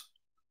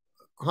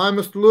 Hi,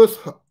 Mr. Lewis.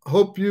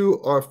 Hope you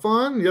are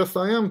fine. Yes,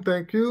 I am.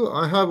 Thank you.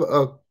 I have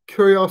a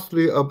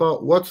curiosity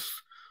about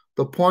what's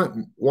the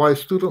point why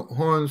student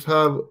horns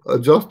have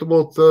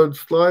adjustable third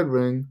slide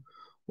ring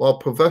while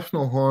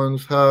professional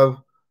horns have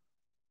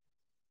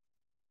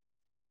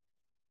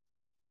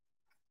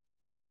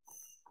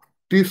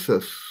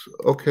desus.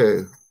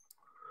 Okay.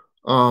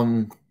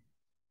 Um,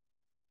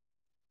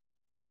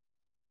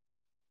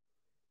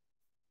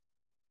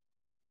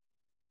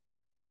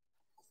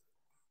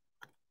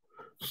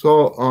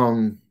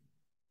 So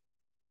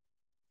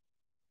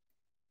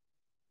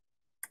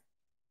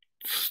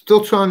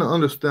still trying to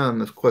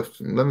understand this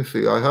question. Let me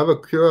see. I have a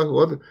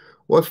curiosity.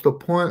 What's the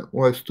point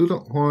why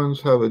student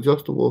horns have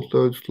adjustable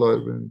third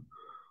slide ring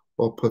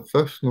while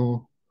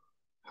professional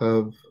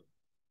have?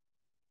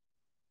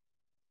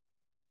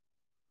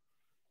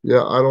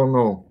 Yeah, I don't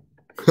know.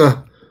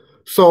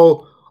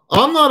 So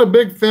I'm not a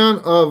big fan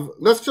of,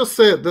 let's just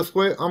say it this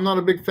way, I'm not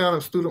a big fan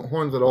of student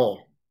horns at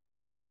all.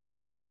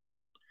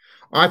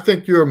 I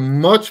think you're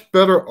much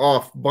better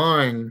off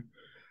buying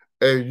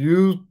a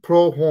used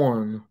pro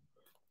horn.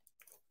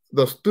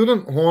 The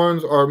student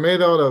horns are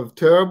made out of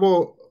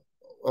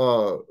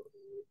uh,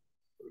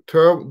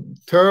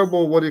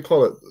 terrible, what do you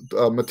call it,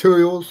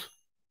 materials.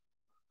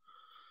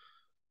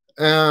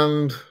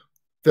 And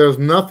there's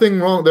nothing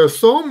wrong. There's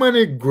so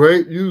many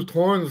great used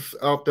horns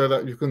out there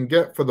that you can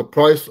get for the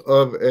price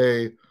of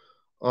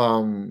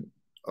um,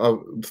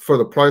 for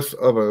the price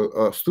of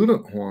a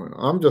student horn.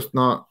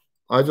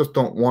 I just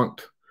don't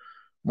want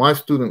my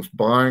students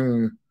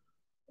buying,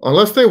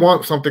 unless they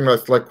want something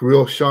that's like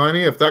real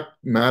shiny, if that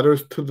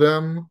matters to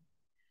them.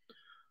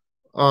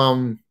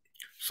 Um,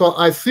 so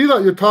I see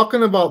that you're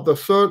talking about the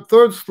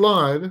third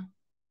slide.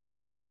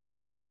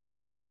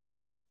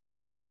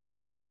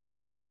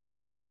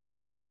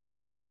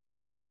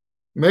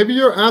 Maybe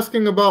you're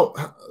asking about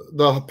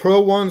the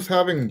Pro ones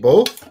having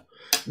both.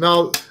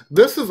 Now,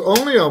 this is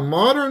only a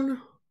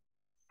modern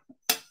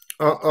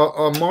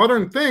a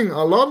modern thing.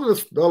 A lot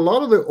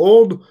of the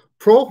old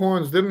Pro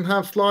horns didn't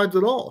have slides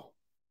at all.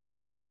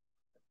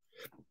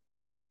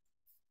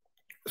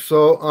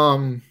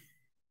 So,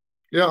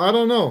 yeah, I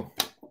don't know.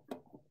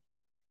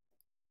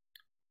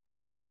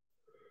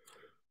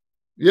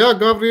 Yeah,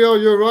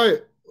 Gabriel, you're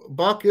right.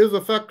 Bach is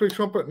a factory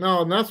trumpet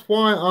now, and that's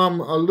why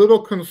I'm a little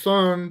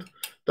concerned.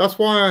 That's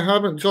why I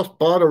haven't just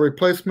bought a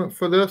replacement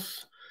for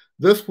this.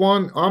 This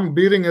one, I'm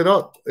beating it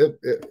up.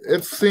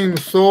 It's seen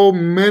so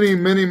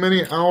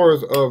many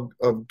hours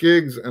of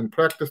gigs and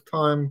practice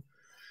time,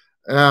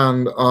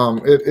 and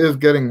it is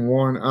getting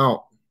worn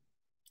out.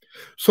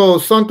 So,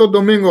 Santo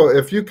Domingo,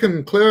 if you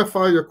can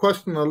clarify your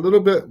question a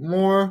little bit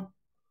more,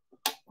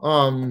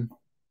 um,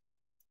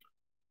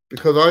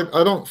 because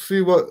I don't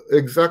see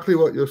exactly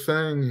what you're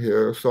saying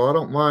here, so I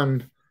don't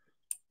mind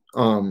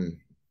um,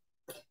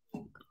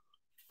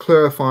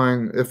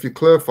 clarifying. If you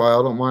clarify,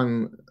 I don't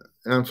mind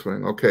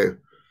answering. Okay.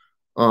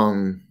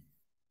 Um,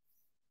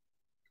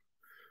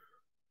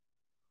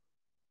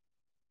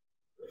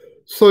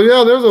 so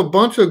yeah, there's a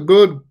bunch of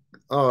good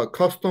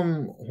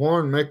custom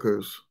horn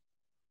makers.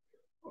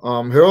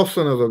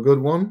 Harrelson is a good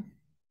one.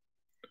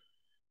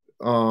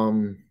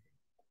 Um,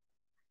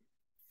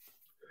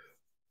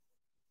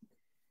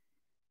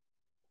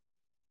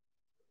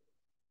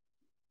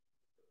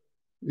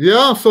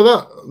 yeah, so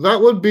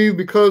that would be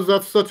because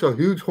that's such a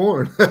huge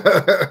horn.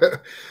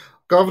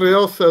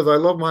 Gabriel says, "I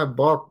love my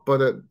Bach,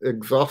 but it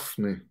exhausts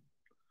me."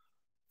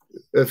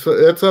 It's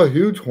a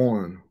huge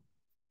horn.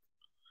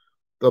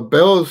 The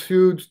bell is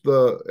huge.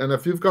 And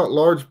if you've got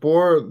large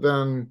bore,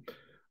 then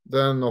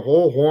the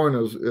whole horn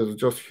is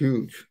just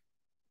huge.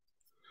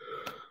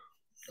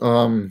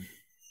 Um,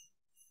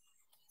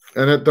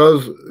 and it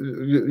does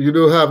you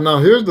do have now.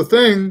 Here's the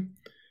thing: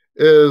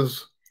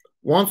 is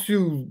once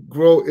you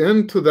grow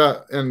into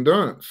that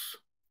endurance,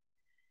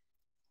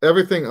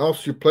 everything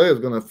else you play is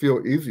going to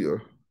feel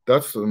easier.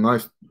 That's a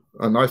nice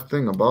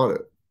thing about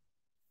it.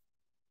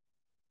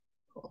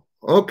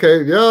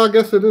 Okay, yeah, I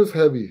guess it is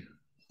heavy.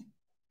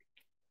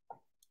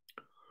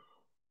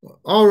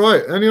 All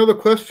right. Any other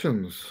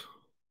questions?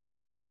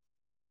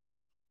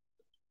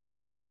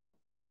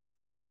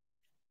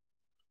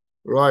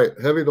 Right,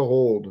 heavy to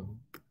hold.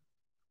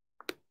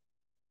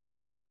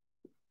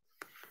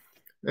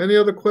 Any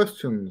other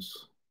questions?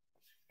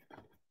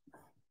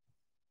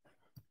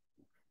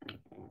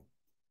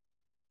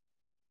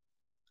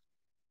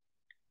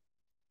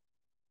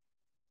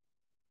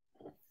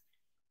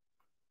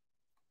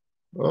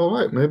 All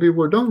right, maybe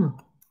we're done.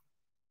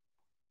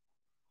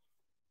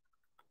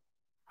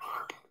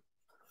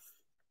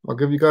 I'll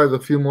give you guys a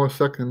few more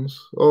seconds.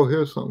 Oh,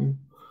 here's something.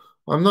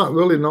 I'm not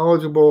really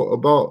knowledgeable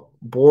about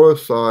bore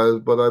size,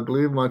 but I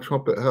believe my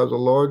trumpet has a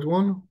large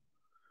one.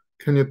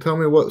 Can you tell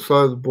me what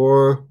size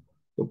bore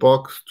the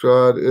box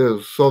strad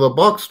is? So the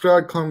box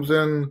strad comes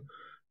in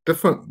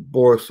different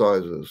bore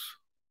sizes.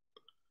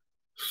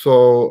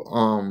 So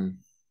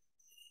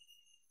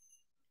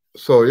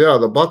so yeah,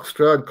 the box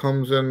strad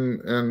comes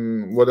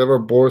in whatever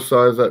bore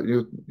size that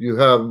you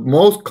have.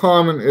 Most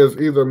common is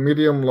either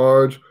medium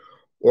large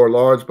or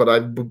large, but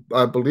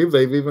I believe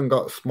they've even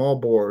got small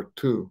bore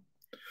too.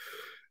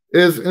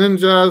 Is in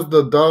jazz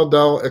the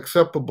Dao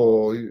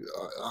acceptable?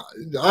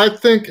 I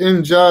think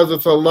in jazz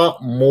it's a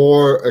lot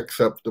more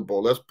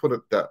acceptable. Let's put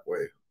it that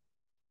way.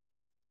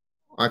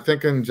 I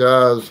think in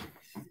jazz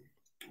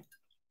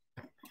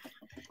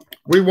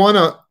we want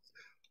to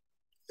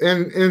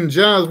in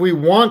jazz we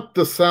want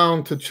the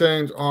sound to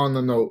change on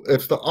the note.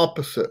 It's the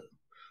opposite.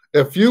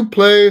 If you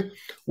play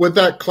with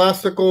that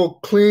classical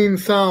clean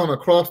sound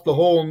across the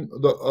whole,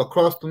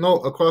 across the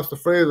note, across the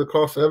phrase,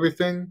 across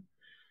everything,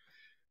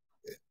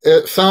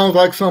 it sounds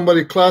like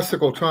somebody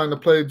classical trying to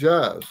play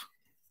jazz.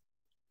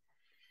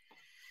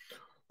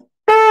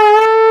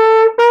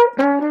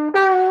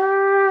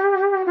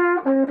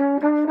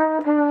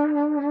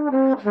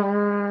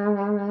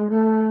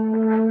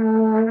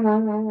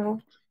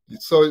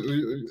 So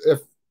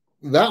if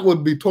that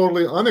would be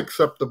totally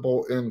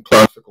unacceptable in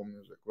classical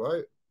music,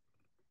 right?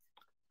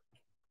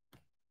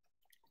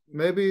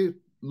 Maybe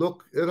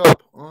look it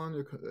up on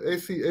your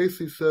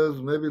AC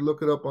says maybe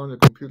look it up on your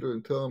computer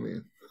and tell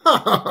me.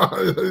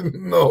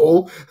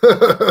 No.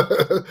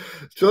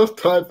 Just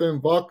type in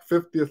Bach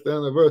 50th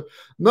anniversary.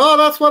 No,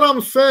 that's what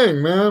I'm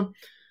saying, man.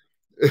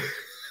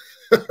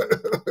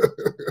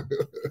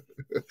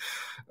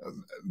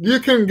 You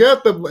can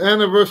get the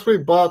anniversary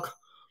Bach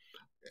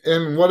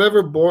in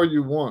whatever board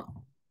you want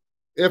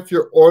if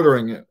you're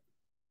ordering it.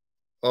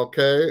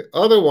 Okay.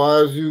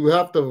 Otherwise, you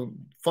have to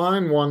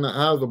find one that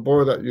has the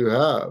board that you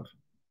have.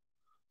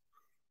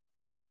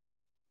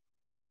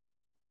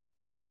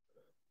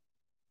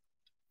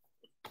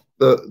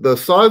 The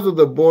size of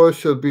the board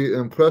should be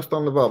impressed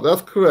on the valve.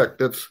 That's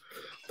correct. It's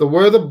the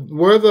where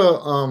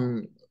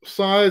the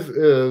size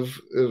is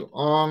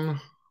on.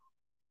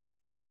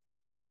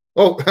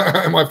 Oh,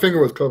 my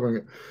finger was covering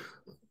it.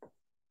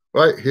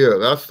 Right here.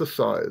 That's the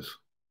size.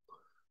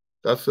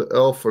 That's the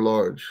L for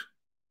large.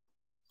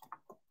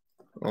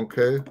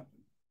 Okay.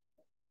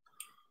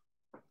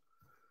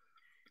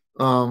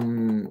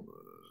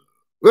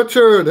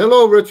 Richard,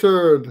 hello,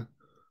 Richard.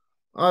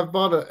 I've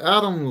bought an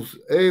Adams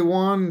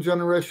A1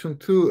 Generation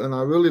 2, and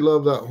I really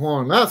love that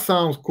horn. That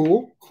sounds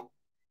cool.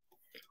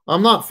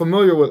 I'm not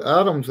familiar with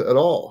Adams at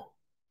all.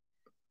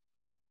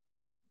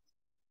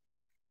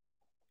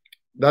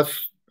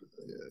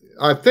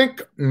 I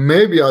think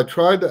maybe I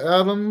tried the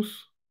Adams.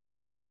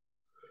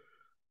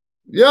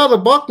 Yeah, the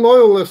Buck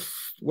Loyalist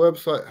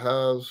website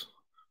has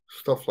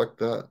stuff like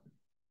that.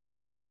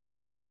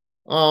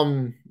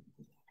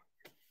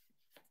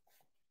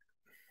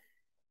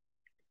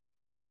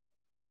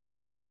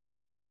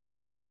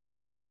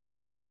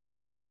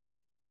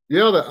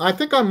 Yeah, I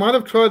think I might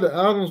have tried the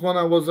Adams when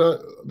I was at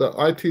the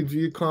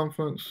ITG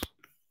conference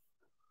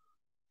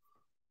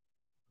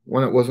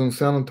when it was in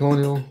San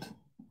Antonio.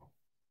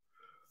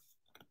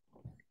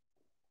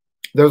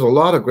 There's a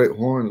lot of great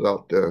horns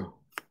out there.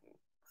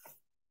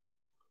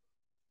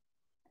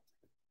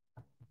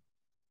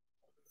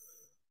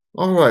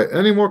 All right,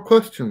 any more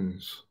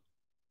questions?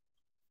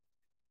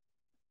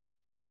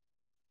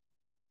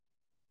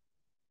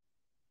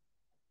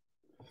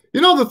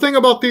 You know the thing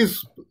about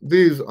these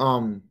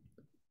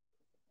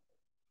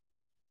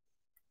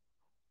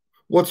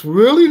what's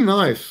really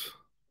nice,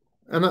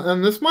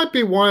 and this might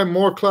be why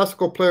more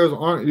classical players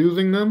aren't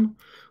using them.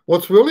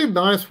 What's really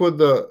nice with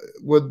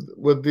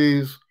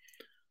these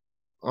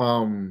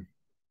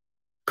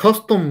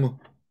custom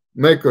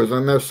makers,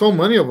 and there's so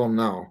many of them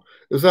now,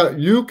 is that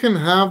you can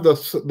have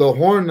the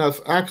horn that's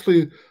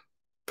actually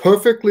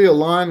perfectly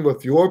aligned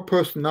with your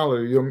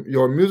personality,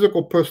 your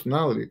musical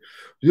personality.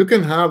 You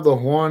can have the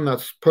horn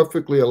that's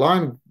perfectly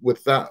aligned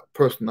with that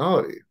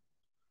personality.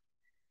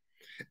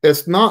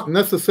 It's not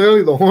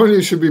necessarily the horn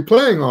you should be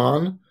playing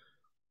on.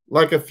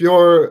 Like if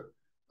you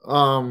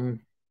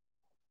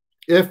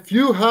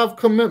have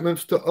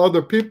commitments to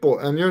other people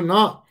and you're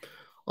not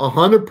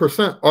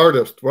 100%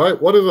 artist, right?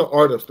 What is an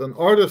artist? An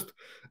artist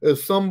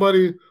is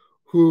somebody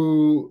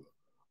who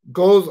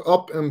goes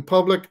up in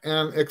public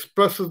and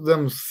expresses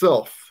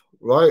themselves,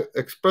 right?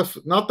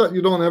 Not that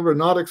you don't ever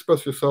not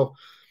express yourself,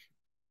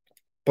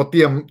 but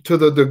to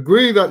the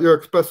degree that you're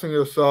expressing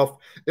yourself,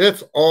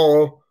 it's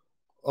all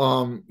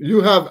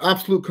you have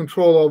absolute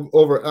control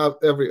over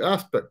every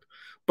aspect.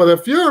 But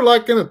if you're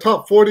like in a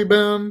top 40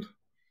 band,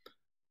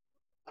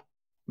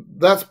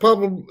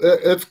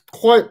 it's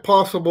quite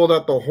possible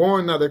that the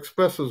horn that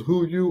expresses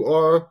who you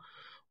are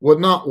would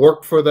not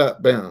work for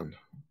that band.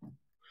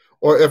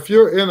 Or if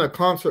you're in a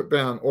concert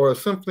band or a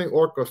symphony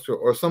orchestra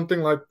or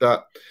something like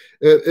that,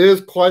 it is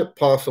quite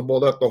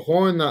possible that the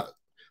horn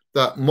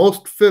that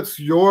most fits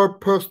your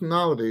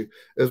personality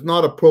is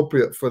not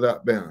appropriate for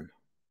that band.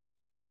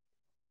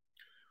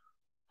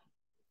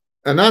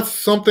 And that's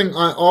something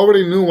I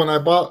already knew when I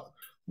bought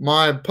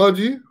my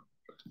Pudgy.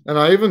 And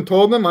I even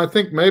told him, I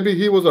think maybe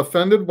he was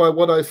offended by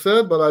what I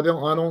said, but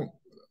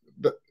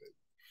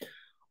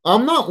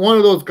I'm not one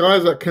of those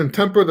guys that can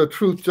temper the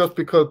truth just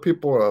because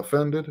people are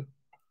offended,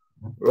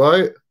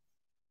 right?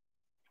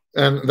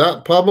 And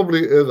that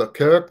probably is a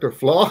character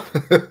flaw,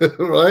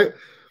 right?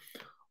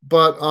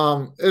 But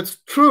it's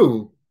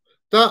true.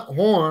 That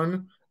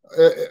horn,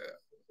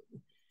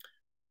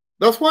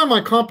 that's why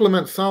my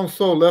compliment sounds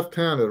so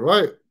left-handed,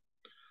 right?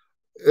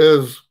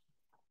 Is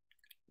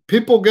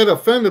people get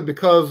offended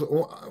because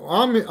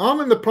I'm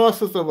in the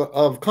process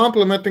of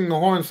complimenting the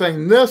horn,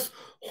 saying this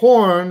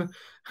horn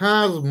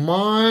has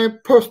my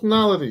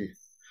personality.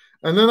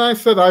 And then I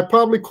said I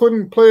probably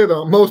couldn't play it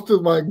on most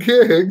of my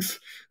gigs.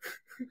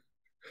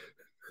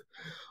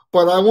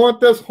 but I want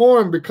this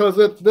horn because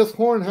this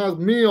horn has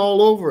me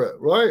all over it,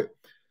 right?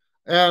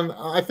 And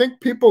I think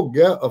people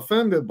get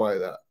offended by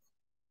that.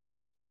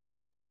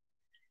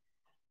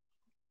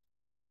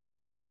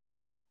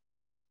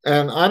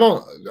 And I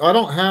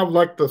don't have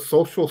like the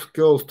social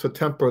skills to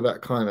temper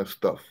that kind of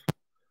stuff.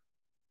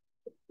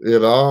 You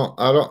know,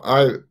 I don't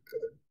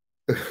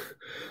I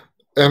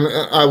and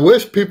I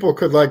wish people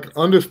could like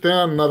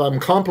understand that I'm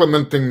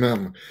complimenting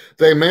them.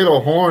 They made a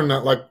horn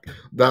that like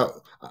that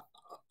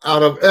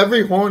out of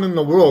every horn in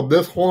the world,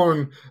 this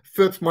horn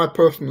fits my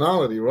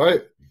personality,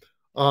 right?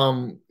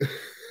 Um,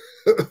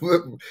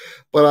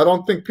 but I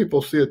don't think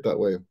people see it that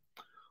way.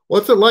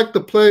 What's it like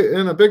to play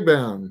in a big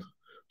band?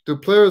 Do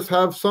players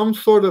have some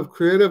sort of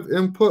creative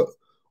input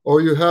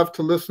or you have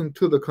to listen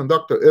to the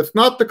conductor? It's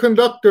not the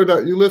conductor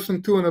that you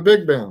listen to in a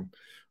big band.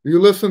 You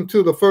listen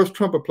to the first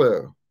trumpet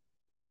player.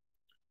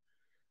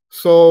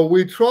 So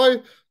we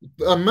try,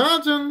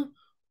 imagine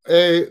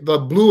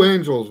the Blue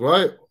Angels,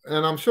 right?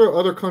 And I'm sure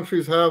other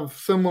countries have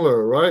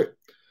similar, right?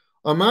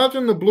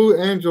 Imagine the Blue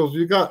Angels,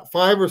 you got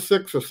 5 or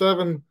 6 or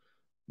 7,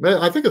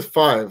 I think it's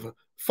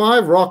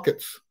five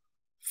rockets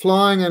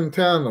flying in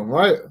tandem,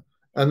 right?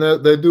 And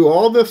they do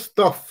all this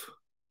stuff,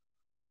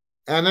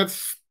 and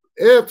it's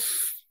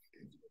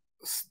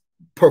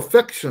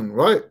perfection,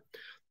 right?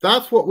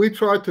 That's what we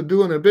try to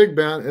do in a big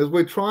band is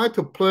we try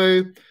to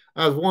play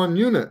as one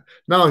unit.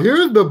 Now,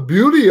 here's the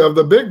beauty of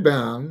the big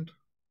band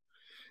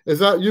is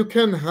that you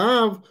can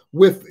have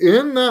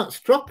within that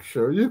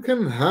structure, you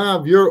can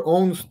have your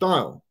own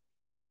style.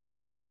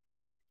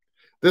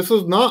 This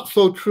is not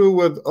so true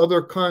with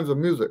other kinds of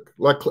music.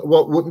 Like,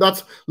 well,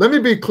 that's let me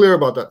be clear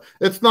about that.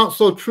 It's not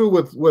so true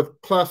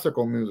with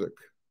classical music.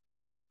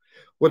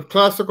 With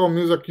classical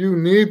music, you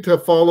need to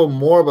follow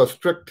more of a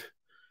strict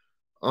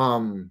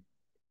um,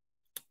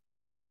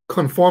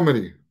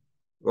 conformity,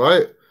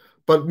 right?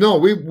 But no,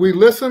 we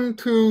listen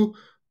to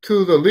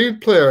the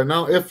lead player.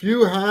 Now, if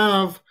you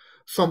have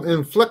some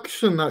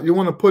inflection that you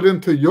want to put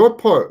into your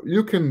part,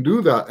 you can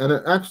do that, and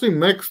it actually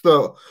makes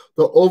the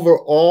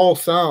overall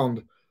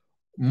sound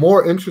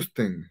more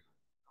interesting.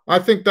 I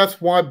think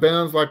that's why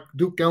bands like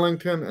Duke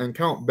Ellington and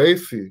Count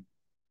Basie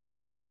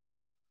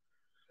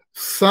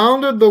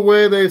sounded the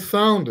way they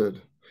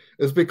sounded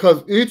is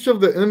because each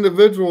of the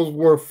individuals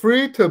were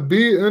free to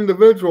be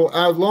individual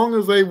as long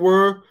as they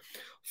were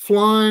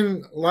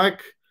flying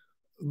like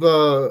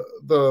the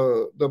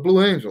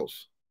Blue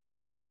Angels.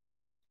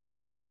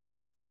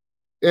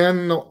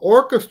 In the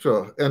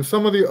orchestra and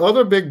some of the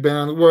other big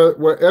bands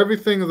where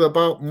everything is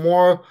about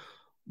more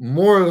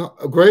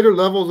greater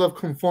levels of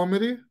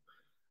conformity,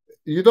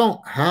 you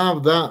don't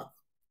have that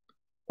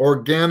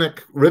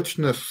organic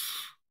richness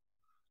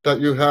that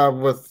you have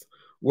with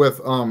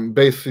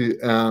Basie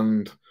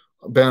and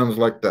bands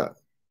like that.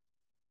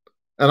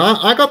 And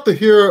I got to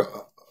hear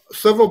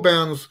several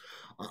bands.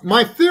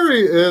 My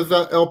theory is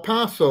that El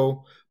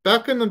Paso,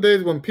 back in the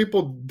days when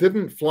people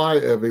didn't fly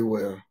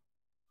everywhere,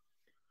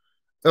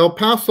 El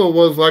Paso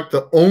was like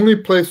the only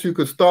place you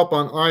could stop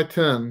on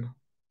I-10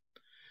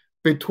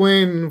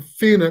 between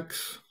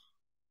Phoenix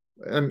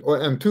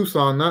and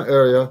Tucson, that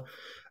area,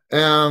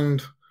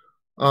 and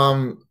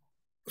um,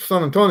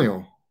 San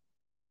Antonio.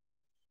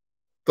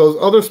 Those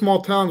other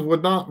small towns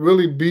would not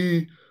really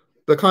be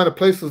the kind of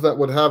places that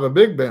would have a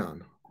big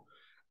band.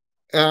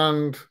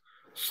 And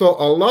so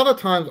a lot of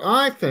times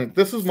I think,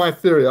 this is my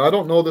theory, I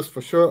don't know this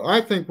for sure,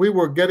 I think we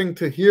were getting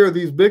to hear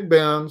these big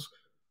bands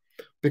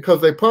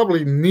because they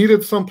probably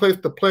needed someplace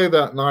to play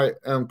that night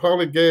and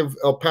probably gave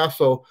El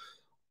Paso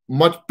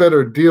much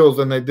better deals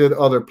than they did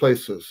other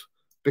places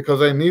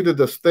because they needed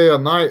to stay a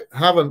night,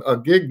 having a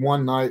gig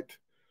one night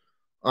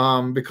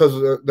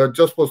because there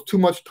just was too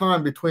much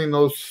time between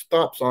those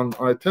stops on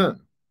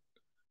I-10.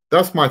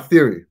 That's my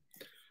theory.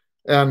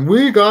 And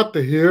we got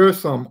to hear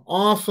some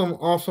awesome,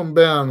 awesome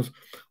bands.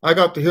 I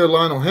got to hear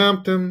Lionel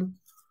Hampton.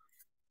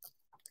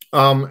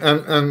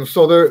 And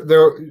so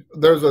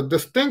there's a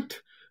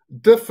distinct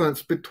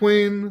difference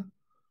between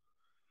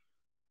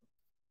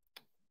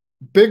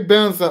big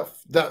bands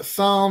that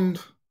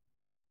sound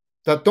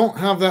that don't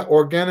have that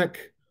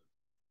organic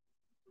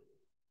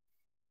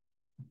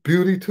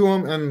beauty to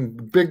them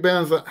and big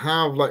bands that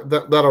have like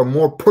that are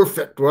more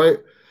perfect, right?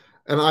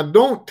 And I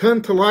don't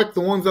tend to like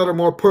the ones that are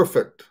more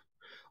perfect.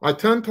 I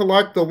tend to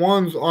like the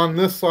ones on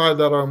this side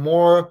that are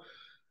more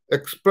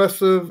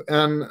expressive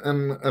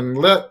and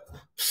let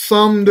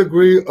some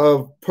degree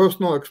of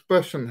personal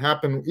expression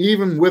happen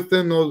even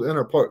within those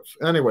inner parts.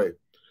 Anyway,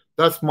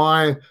 that's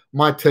my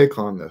take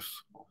on this.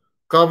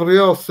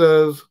 Gabriel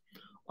says,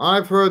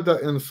 I've heard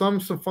that in some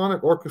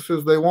symphonic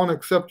orchestras they won't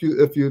accept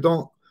you if you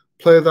don't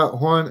play that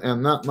horn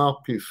and that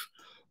mouthpiece.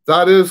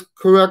 That is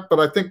correct, but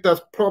I think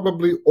that's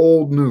probably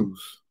old news.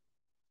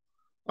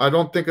 I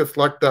don't think it's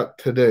like that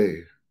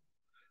today.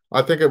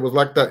 I think it was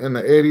like that in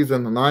the 80s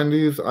and the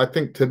 90s. I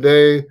think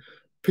today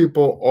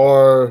people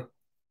are,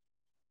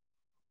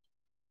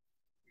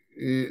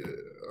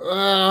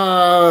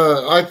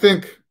 I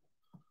think,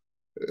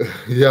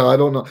 yeah, I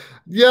don't know.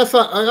 Yes,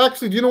 I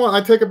actually, you know what? I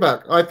take it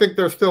back. I think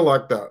they're still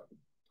like that.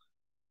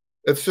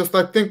 It's just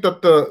I think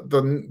that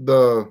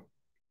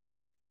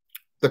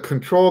the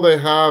control they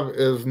have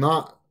is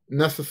not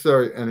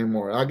necessary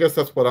anymore. I guess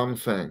that's what I'm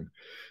saying,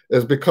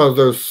 is because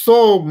there's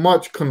so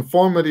much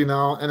conformity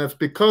now, and it's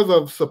because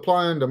of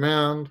supply and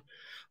demand.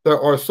 There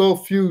are so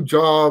few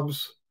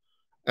jobs,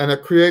 and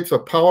it creates a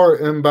power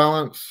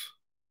imbalance.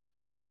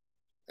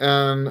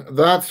 And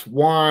that's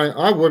why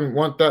I wouldn't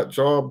want that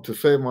job to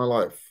save my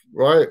life,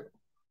 right?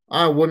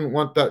 I wouldn't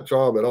want that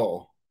job at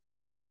all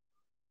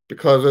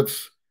because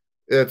it's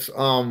it's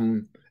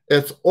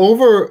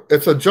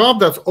a job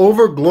that's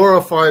over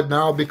glorified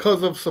now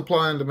because of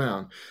supply and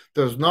demand.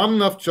 There's not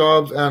enough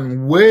jobs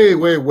and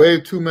way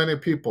too many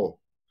people.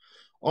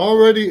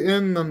 Already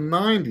in the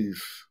 90s,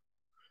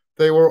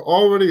 they were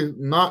already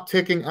not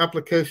taking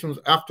applications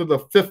after the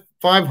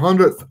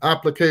 500th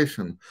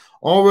application,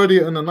 already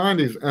in the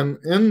 90s. And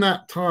in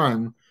that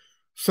time,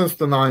 since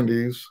the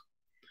 90s,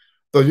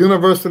 the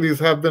universities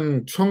have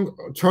been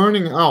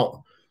churning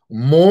out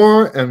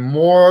more and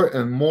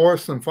more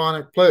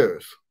symphonic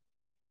players.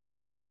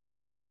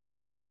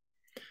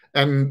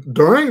 And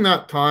during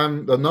that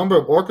time, the number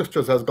of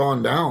orchestras has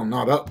gone down,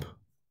 not up.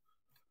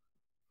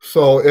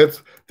 So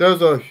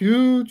there's a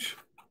huge,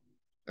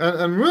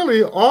 and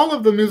really all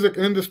of the music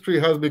industry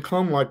has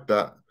become like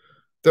that.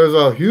 There's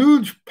a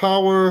huge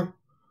power.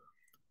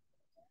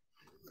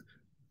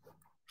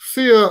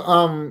 See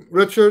ya,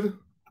 Richard.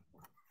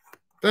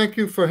 Thank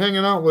you for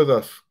hanging out with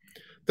us.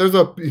 There's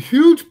a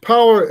huge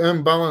power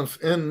imbalance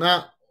in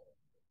that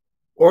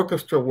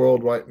orchestra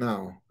world right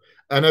now.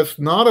 And it's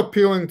not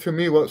appealing to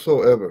me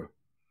whatsoever.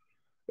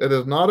 It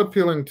is not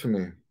appealing to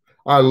me.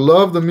 I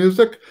love the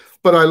music,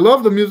 but I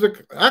love the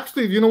music.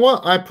 Actually, you know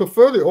what? I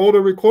prefer the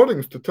older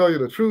recordings, to tell you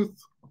the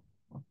truth,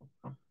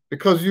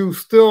 because you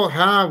still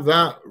have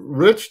that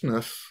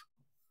richness.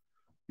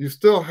 You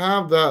still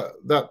have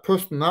that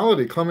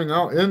personality coming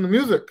out in the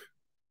music.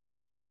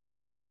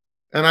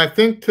 And I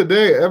think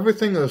today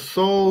everything is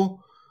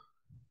so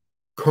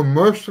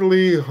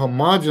commercially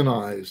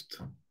homogenized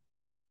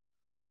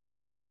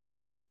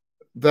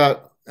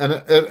that, and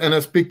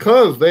it's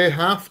because they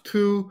have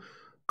to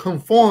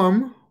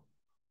conform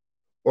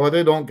or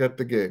they don't get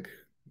the gig,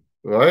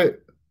 right?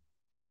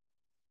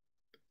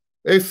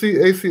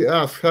 AC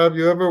asks, have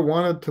you ever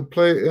wanted to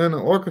play in an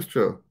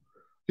orchestra?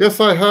 Yes,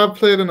 I have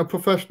played in a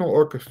professional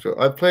orchestra.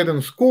 I played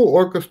in school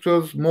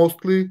orchestras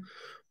mostly,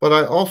 but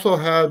I also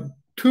had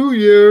 2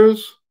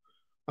 years.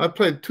 I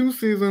played 2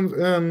 seasons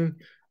in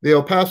the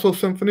El Paso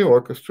Symphony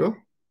Orchestra.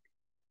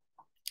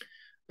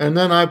 And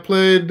then I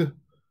played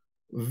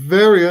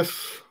various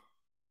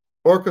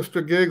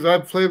orchestra gigs. I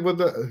played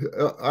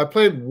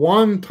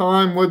one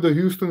time with the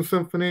Houston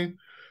Symphony.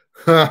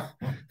 I,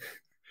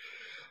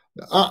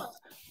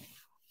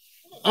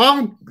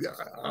 I'm,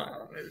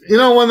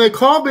 when they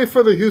called me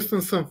for the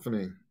Houston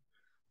Symphony,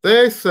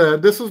 they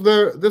said this is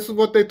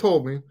what they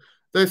told me.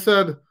 They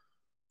said,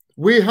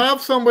 we have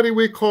somebody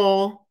we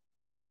call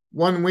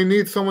when we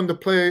need someone to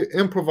play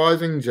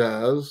improvising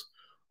jazz,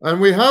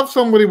 and we have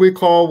somebody we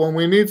call when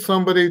we need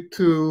somebody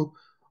to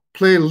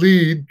play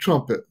lead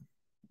trumpet,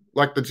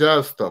 like the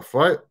jazz stuff,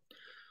 right?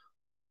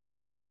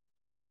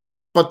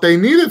 But they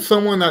needed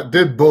someone that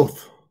did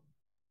both.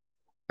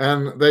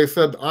 And they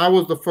said I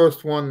was the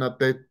first one that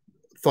they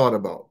thought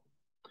about.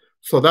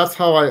 So that's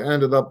how I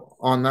ended up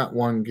on that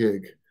one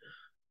gig.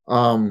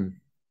 I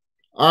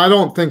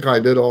don't think I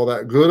did all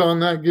that good on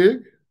that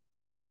gig,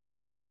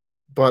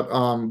 but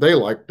they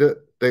liked it.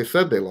 They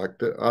said they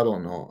liked it. I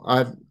don't know.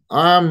 I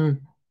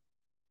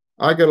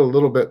get a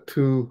little bit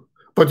too.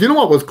 But you know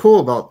what was cool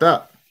about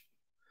that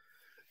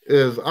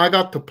is I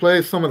got to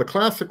play some of the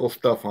classical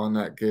stuff on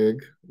that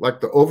gig,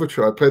 like the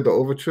overture. I played the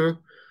overture,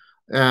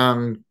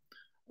 and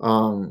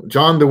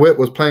John DeWitt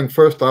was playing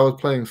first. I was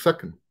playing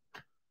second.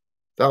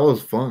 That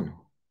was fun.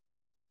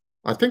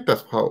 I think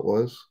that's how it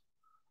was.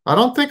 I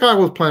don't think I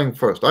was playing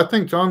first. I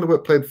think John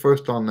DeWitt played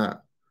first on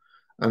that,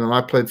 and then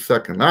I played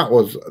second. That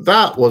was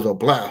a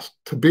blast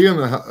to be in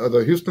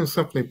the Houston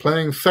Symphony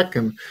playing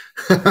second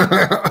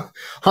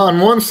on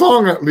one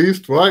song at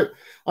least, right?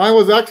 I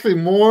was actually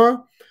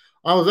more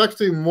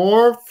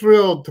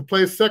thrilled to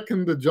play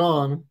second to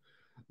John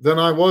than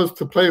I was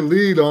to play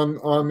lead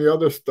on the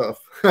other stuff.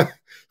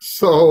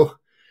 So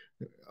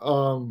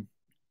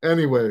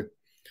anyway,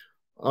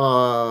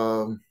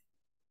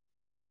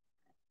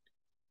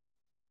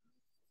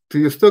 do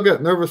you still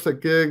get nervous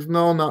at gigs?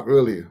 No, not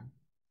really.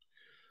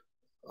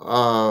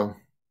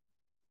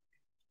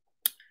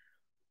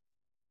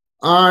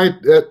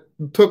 It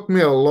took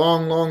me a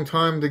long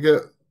time to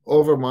get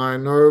over my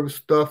nerve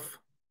stuff.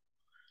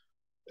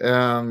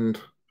 And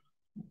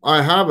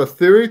I have a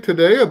theory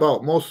today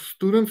about most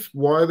students,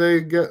 why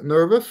they get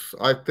nervous.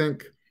 I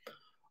think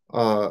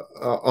a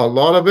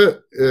lot of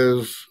it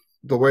is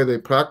the way they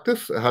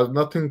practice. It has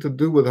nothing to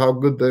do with how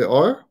good they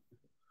are.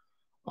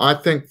 I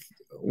think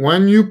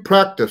when you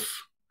practice,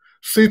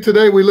 see,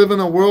 today we live in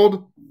a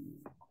world.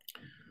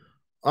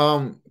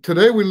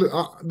 Today I'm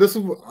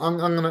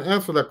going to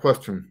answer that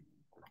question.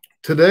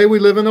 Today we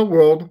live in a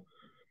world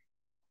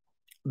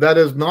that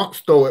is not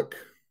stoic.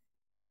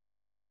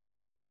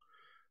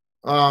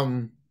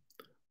 um,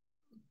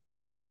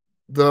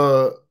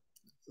 the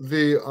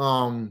the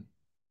um,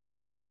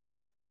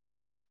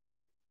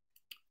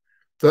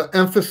 the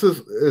emphasis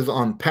is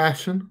on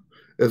passion,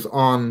 is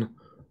on,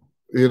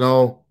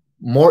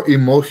 more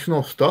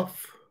emotional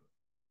stuff.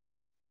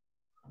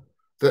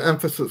 The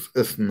emphasis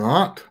is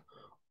not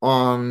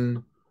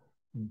on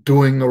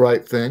doing the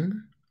right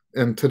thing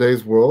in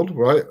today's world,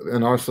 right?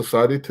 In our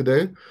society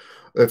today.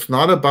 It's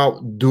not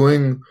about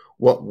doing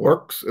what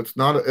works. It's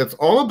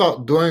all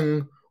about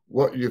doing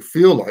what you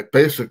feel like,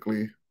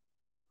 basically,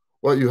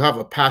 what you have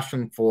a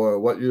passion for,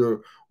 what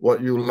you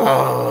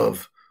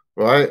love,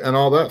 right? And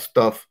all that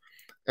stuff.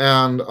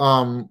 And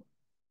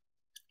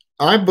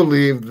I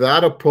believe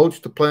that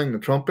approach to playing the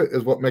trumpet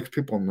is what makes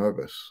people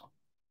nervous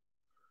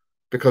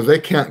because they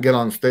can't get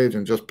on stage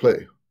and just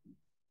play.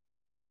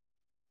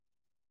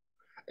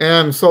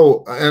 And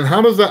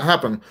how does that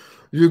happen?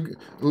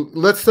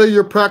 Let's say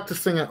you're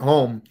practicing at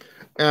home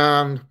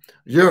and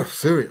you're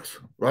serious,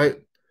 right?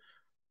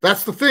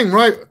 That's the thing,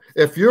 right?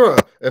 If you're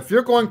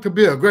going to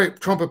be a great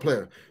trumpet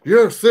player,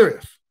 you're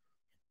serious.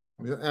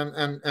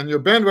 And your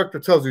band director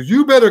tells you,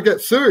 you better get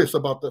serious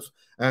about this.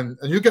 And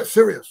you get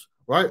serious,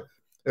 right?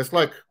 It's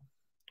like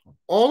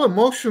all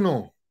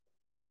emotional.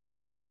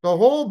 The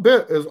whole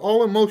bit is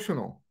all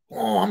emotional.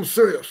 Oh, I'm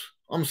serious.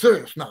 I'm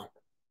serious now.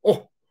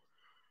 Oh,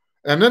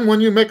 and then when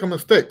you make a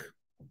mistake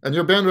and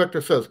your band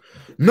director says,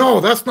 no,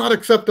 that's not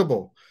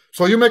acceptable.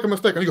 So you make a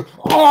mistake and you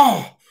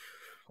go,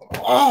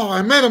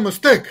 I made a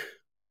mistake.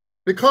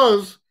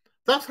 Because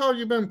that's how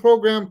you've been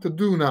programmed to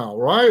do now,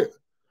 right?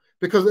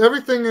 Because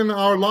everything in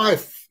our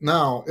life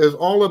now is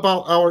all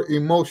about our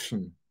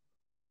emotion.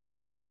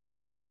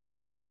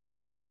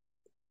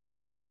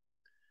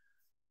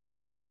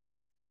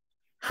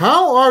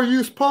 How are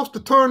you supposed to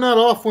turn that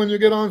off when you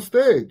get on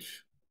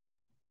stage?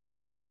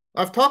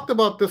 I've talked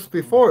about this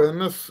before in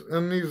these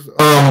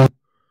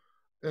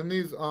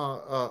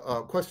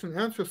question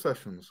answer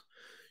sessions.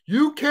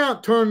 You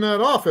can't turn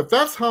that off if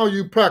that's how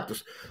you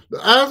practice.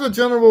 As a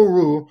general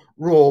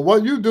rule,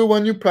 what you do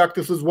when you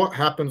practice is what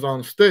happens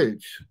on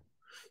stage.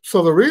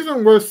 So the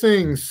reason we're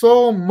seeing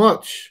so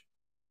much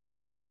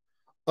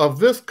of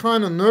this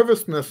kind of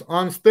nervousness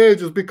on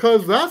stage is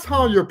because that's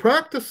how you're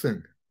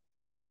practicing.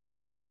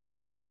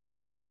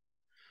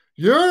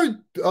 You're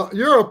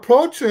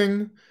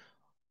approaching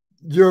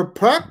your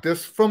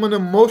practice from an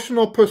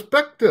emotional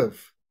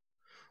perspective.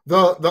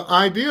 The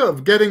idea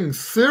of getting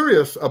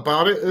serious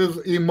about it is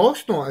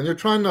emotional, and you're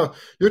trying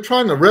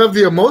to rev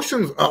the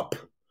emotions up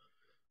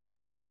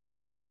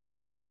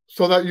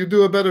so that you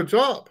do a better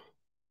job.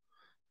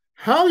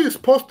 How are you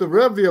supposed to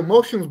rev the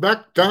emotions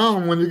back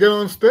down when you get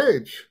on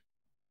stage?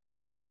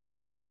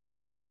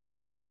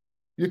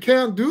 You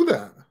can't do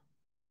that.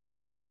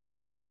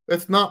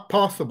 It's not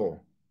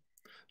possible.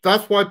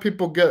 That's why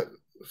people get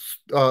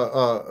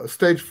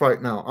stage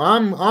fright now.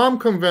 I'm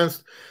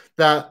convinced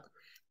that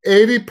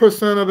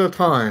 80% of the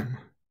time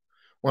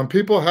when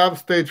people have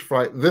stage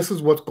fright, this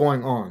is what's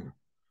going on.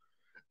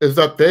 Is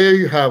that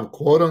they have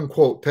quote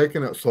unquote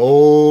taken it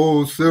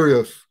so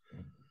serious.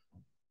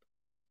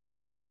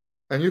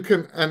 And you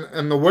can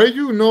and the way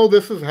you know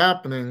this is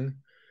happening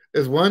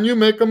is when you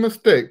make a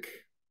mistake,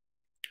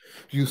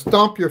 you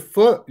stomp your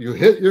foot, you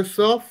hit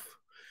yourself,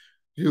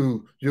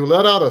 you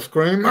let out a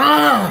scream.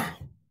 Ah!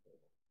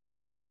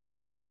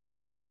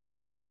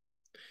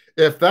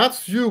 If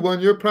that's you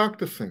when you're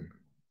practicing,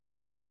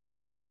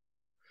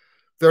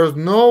 there's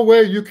no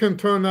way you can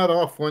turn that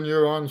off when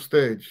you're on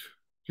stage.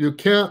 You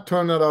can't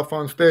turn that off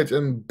on stage.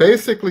 And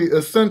basically,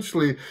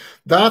 essentially,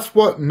 that's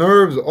what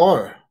nerves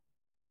are.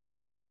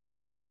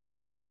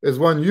 Is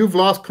when you've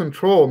lost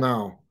control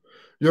now.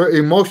 Your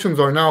emotions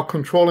are now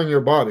controlling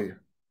your body.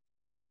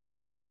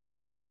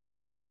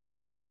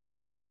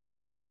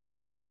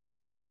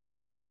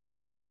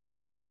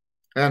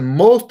 And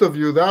most of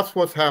you, that's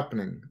what's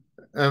happening.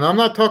 And I'm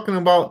not talking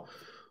about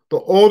the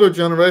older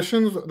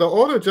generations. The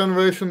older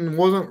generation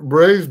wasn't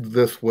raised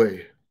this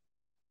way.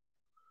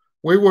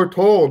 We were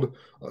told,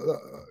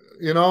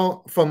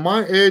 from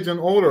my age and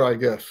older, I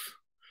guess,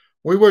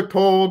 we were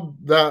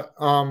told that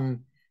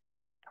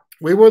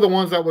we were the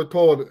ones that were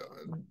told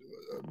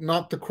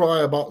not to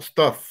cry about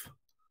stuff,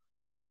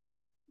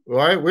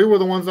 right? We were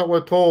the ones that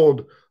were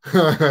told,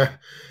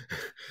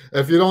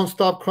 if you don't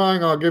stop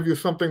crying, I'll give you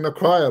something to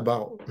cry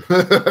about,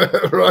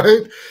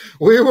 right?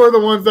 We were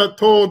the ones that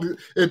told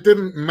it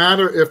didn't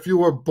matter if you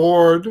were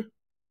bored.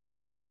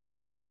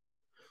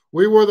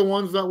 We were the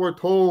ones that were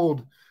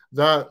told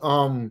that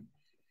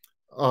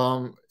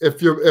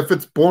if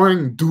it's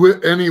boring, do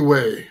it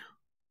anyway.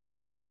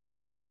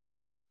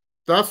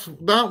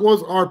 That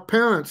was our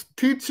parents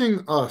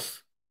teaching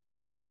us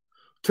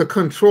to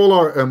control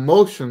our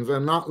emotions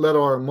and not let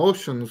our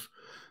emotions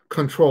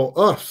control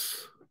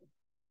us.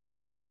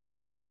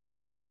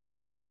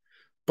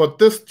 But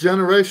this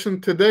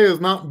generation today is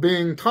not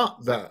being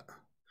taught that.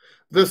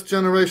 This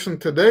generation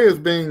today is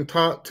being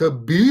taught to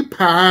be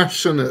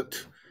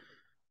passionate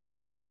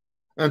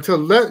and to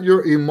let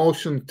your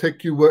emotions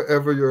take you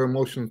wherever your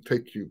emotions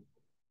take you.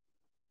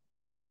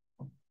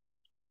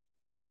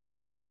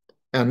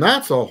 And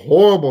that's a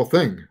horrible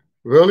thing,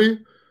 really.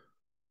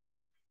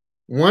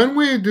 When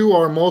we do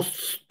our most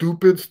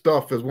stupid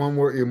stuff is when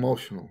we're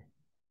emotional.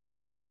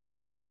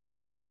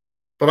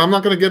 But I'm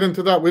not going to get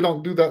into that. We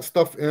don't do that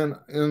stuff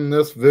in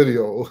this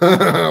video,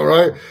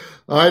 right?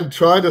 I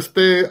try to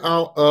stay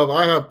out of.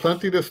 I have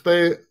plenty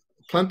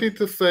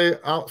to say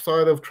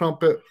outside of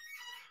Trumpet.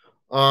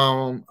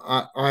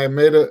 I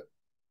made it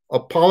a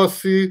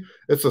policy.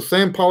 It's the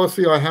same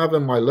policy I have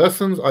in my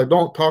lessons. I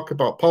don't talk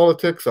about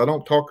politics. I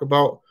don't talk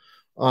about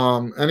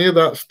any of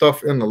that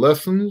stuff in the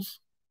lessons.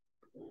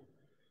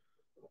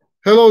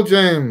 Hello,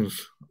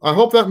 James. I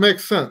hope that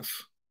makes sense.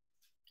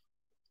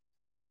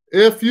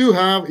 If you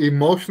have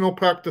emotional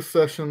practice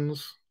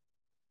sessions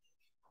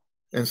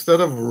instead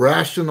of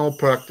rational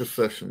practice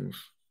sessions,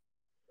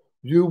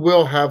 you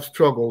will have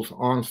struggles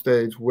on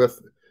stage with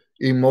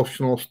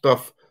emotional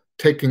stuff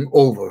taking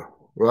over,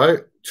 right?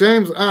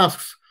 James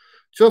asks,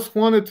 just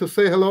wanted to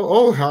say hello.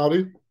 Oh,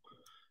 howdy.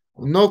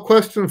 No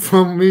question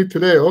from me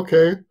today.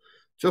 Okay.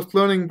 Just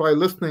learning by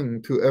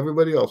listening to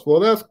everybody else.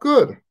 Well, that's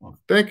good.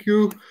 Thank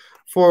you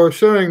for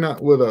sharing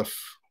that with us.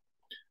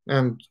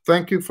 And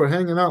thank you for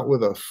hanging out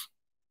with us.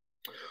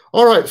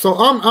 All right. So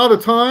I'm out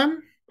of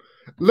time.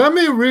 Let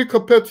me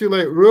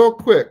recapitulate real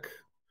quick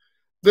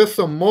this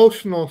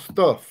emotional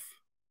stuff.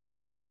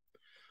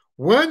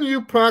 When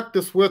you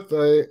practice with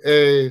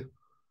a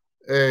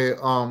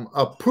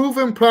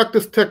proven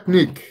practice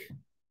technique,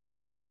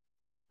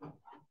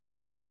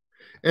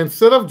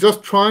 instead of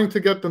just trying to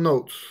get the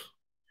notes,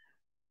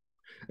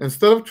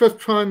 instead of just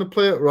trying to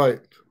play it right,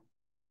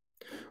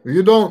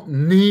 you don't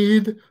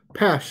need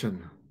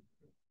passion.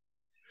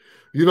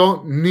 You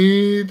don't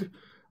need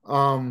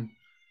to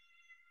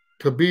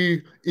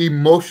be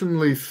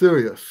emotionally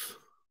serious.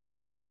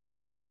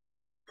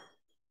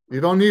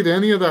 You don't need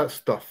any of that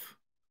stuff.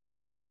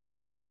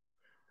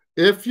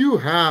 If you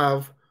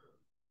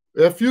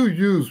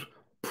use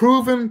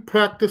proven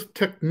practice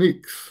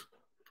techniques,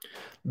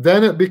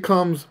 then it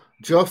becomes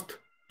just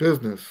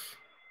business.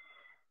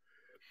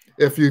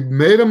 If you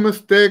made a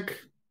mistake,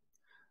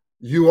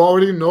 you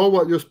already know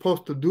what you're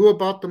supposed to do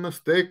about the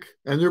mistake,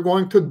 and you're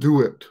going to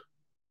do it.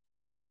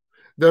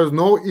 There's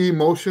no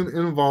emotion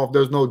involved.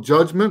 There's no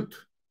judgment.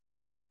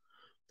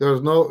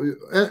 There's no,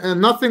 and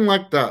nothing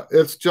like that.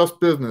 It's just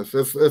business.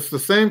 It's the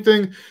same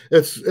thing.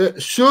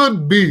 It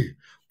should be,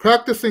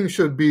 practicing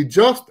should be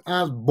just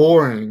as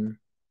boring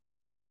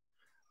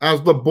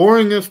as the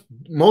boringest,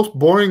 most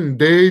boring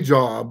day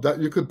job that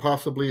you could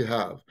possibly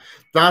have.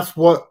 That's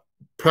what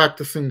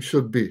practicing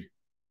should be.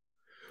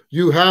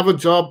 You have a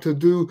job to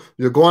do,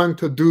 you're going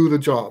to do the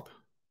job.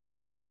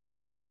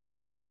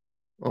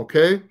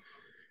 Okay?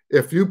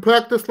 If you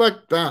practice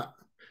like that,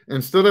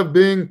 instead of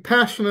being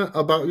passionate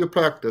about your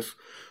practice,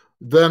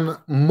 then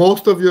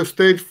most of your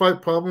stage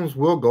fright problems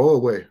will go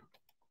away.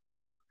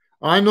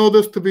 I know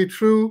this to be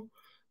true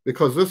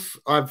because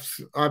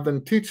I've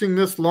been teaching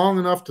this long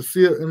enough to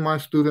see it in my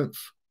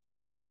students.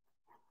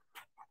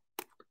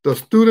 The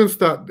students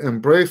that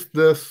embrace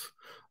this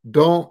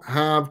don't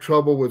have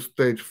trouble with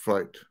stage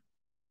fright.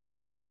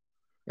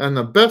 And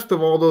the best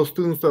of all those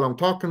students that I'm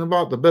talking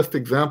about, the best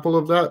example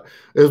of that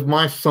is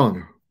my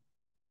son,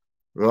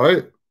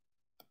 right?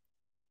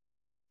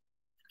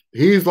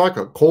 He's like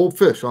a cold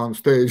fish on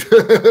stage,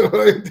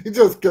 right? He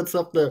just gets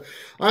up there.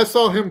 I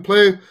saw him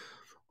play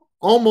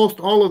almost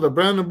all of the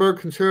what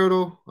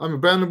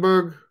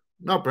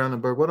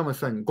am I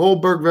saying?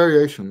 Goldberg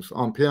variations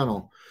on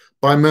piano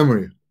by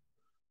memory.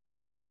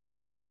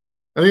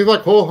 And he's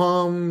like, ho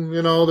hum,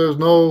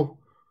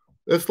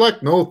 it's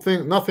like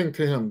nothing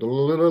to him.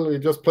 Literally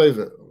just plays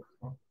it.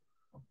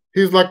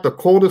 He's like the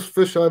coldest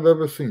fish I've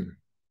ever seen.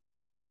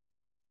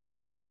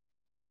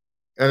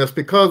 And it's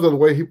because of the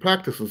way he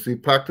practices. He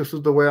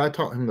practices the way I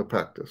taught him to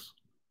practice.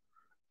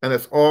 And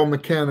it's all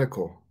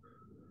mechanical.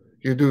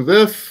 You do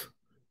this,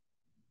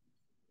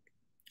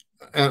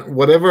 and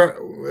whatever,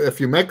 if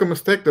you make a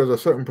mistake, there's a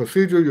certain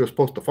procedure you're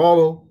supposed to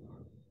follow.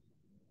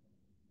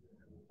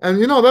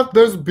 And that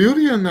there's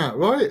beauty in that,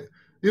 right?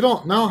 You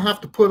don't now have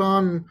to put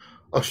on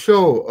a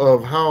show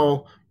of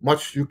how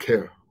much you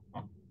care.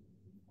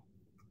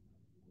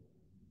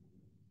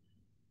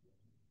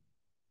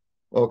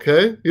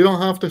 Okay? You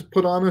don't have to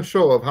put on a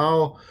show of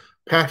how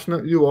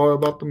passionate you are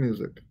about the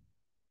music.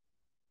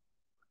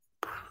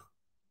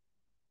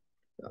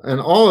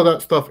 And all of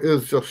that stuff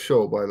is just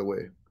show, by the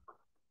way.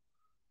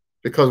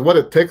 Because what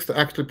it takes to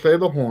actually play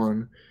the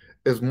horn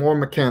is more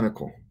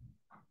mechanical.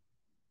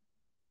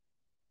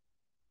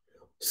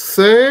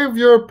 Save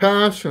your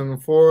passion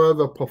for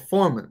the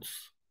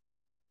performance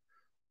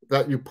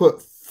that you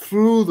put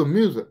through the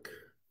music.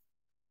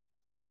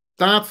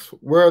 That's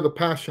where the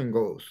passion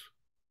goes.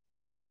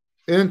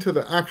 Into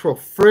the actual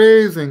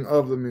phrasing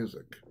of the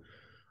music,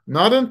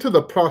 not into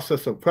the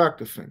process of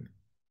practicing.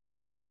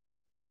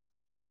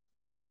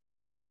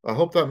 I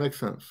hope that makes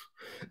sense.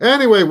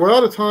 Anyway, we're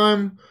out of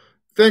time.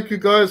 Thank you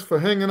guys for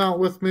hanging out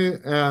with me,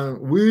 and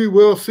we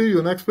will see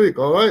you next week.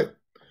 All right?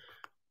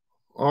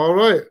 All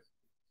right.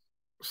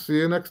 See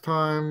you next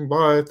time.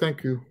 Bye.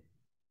 Thank you.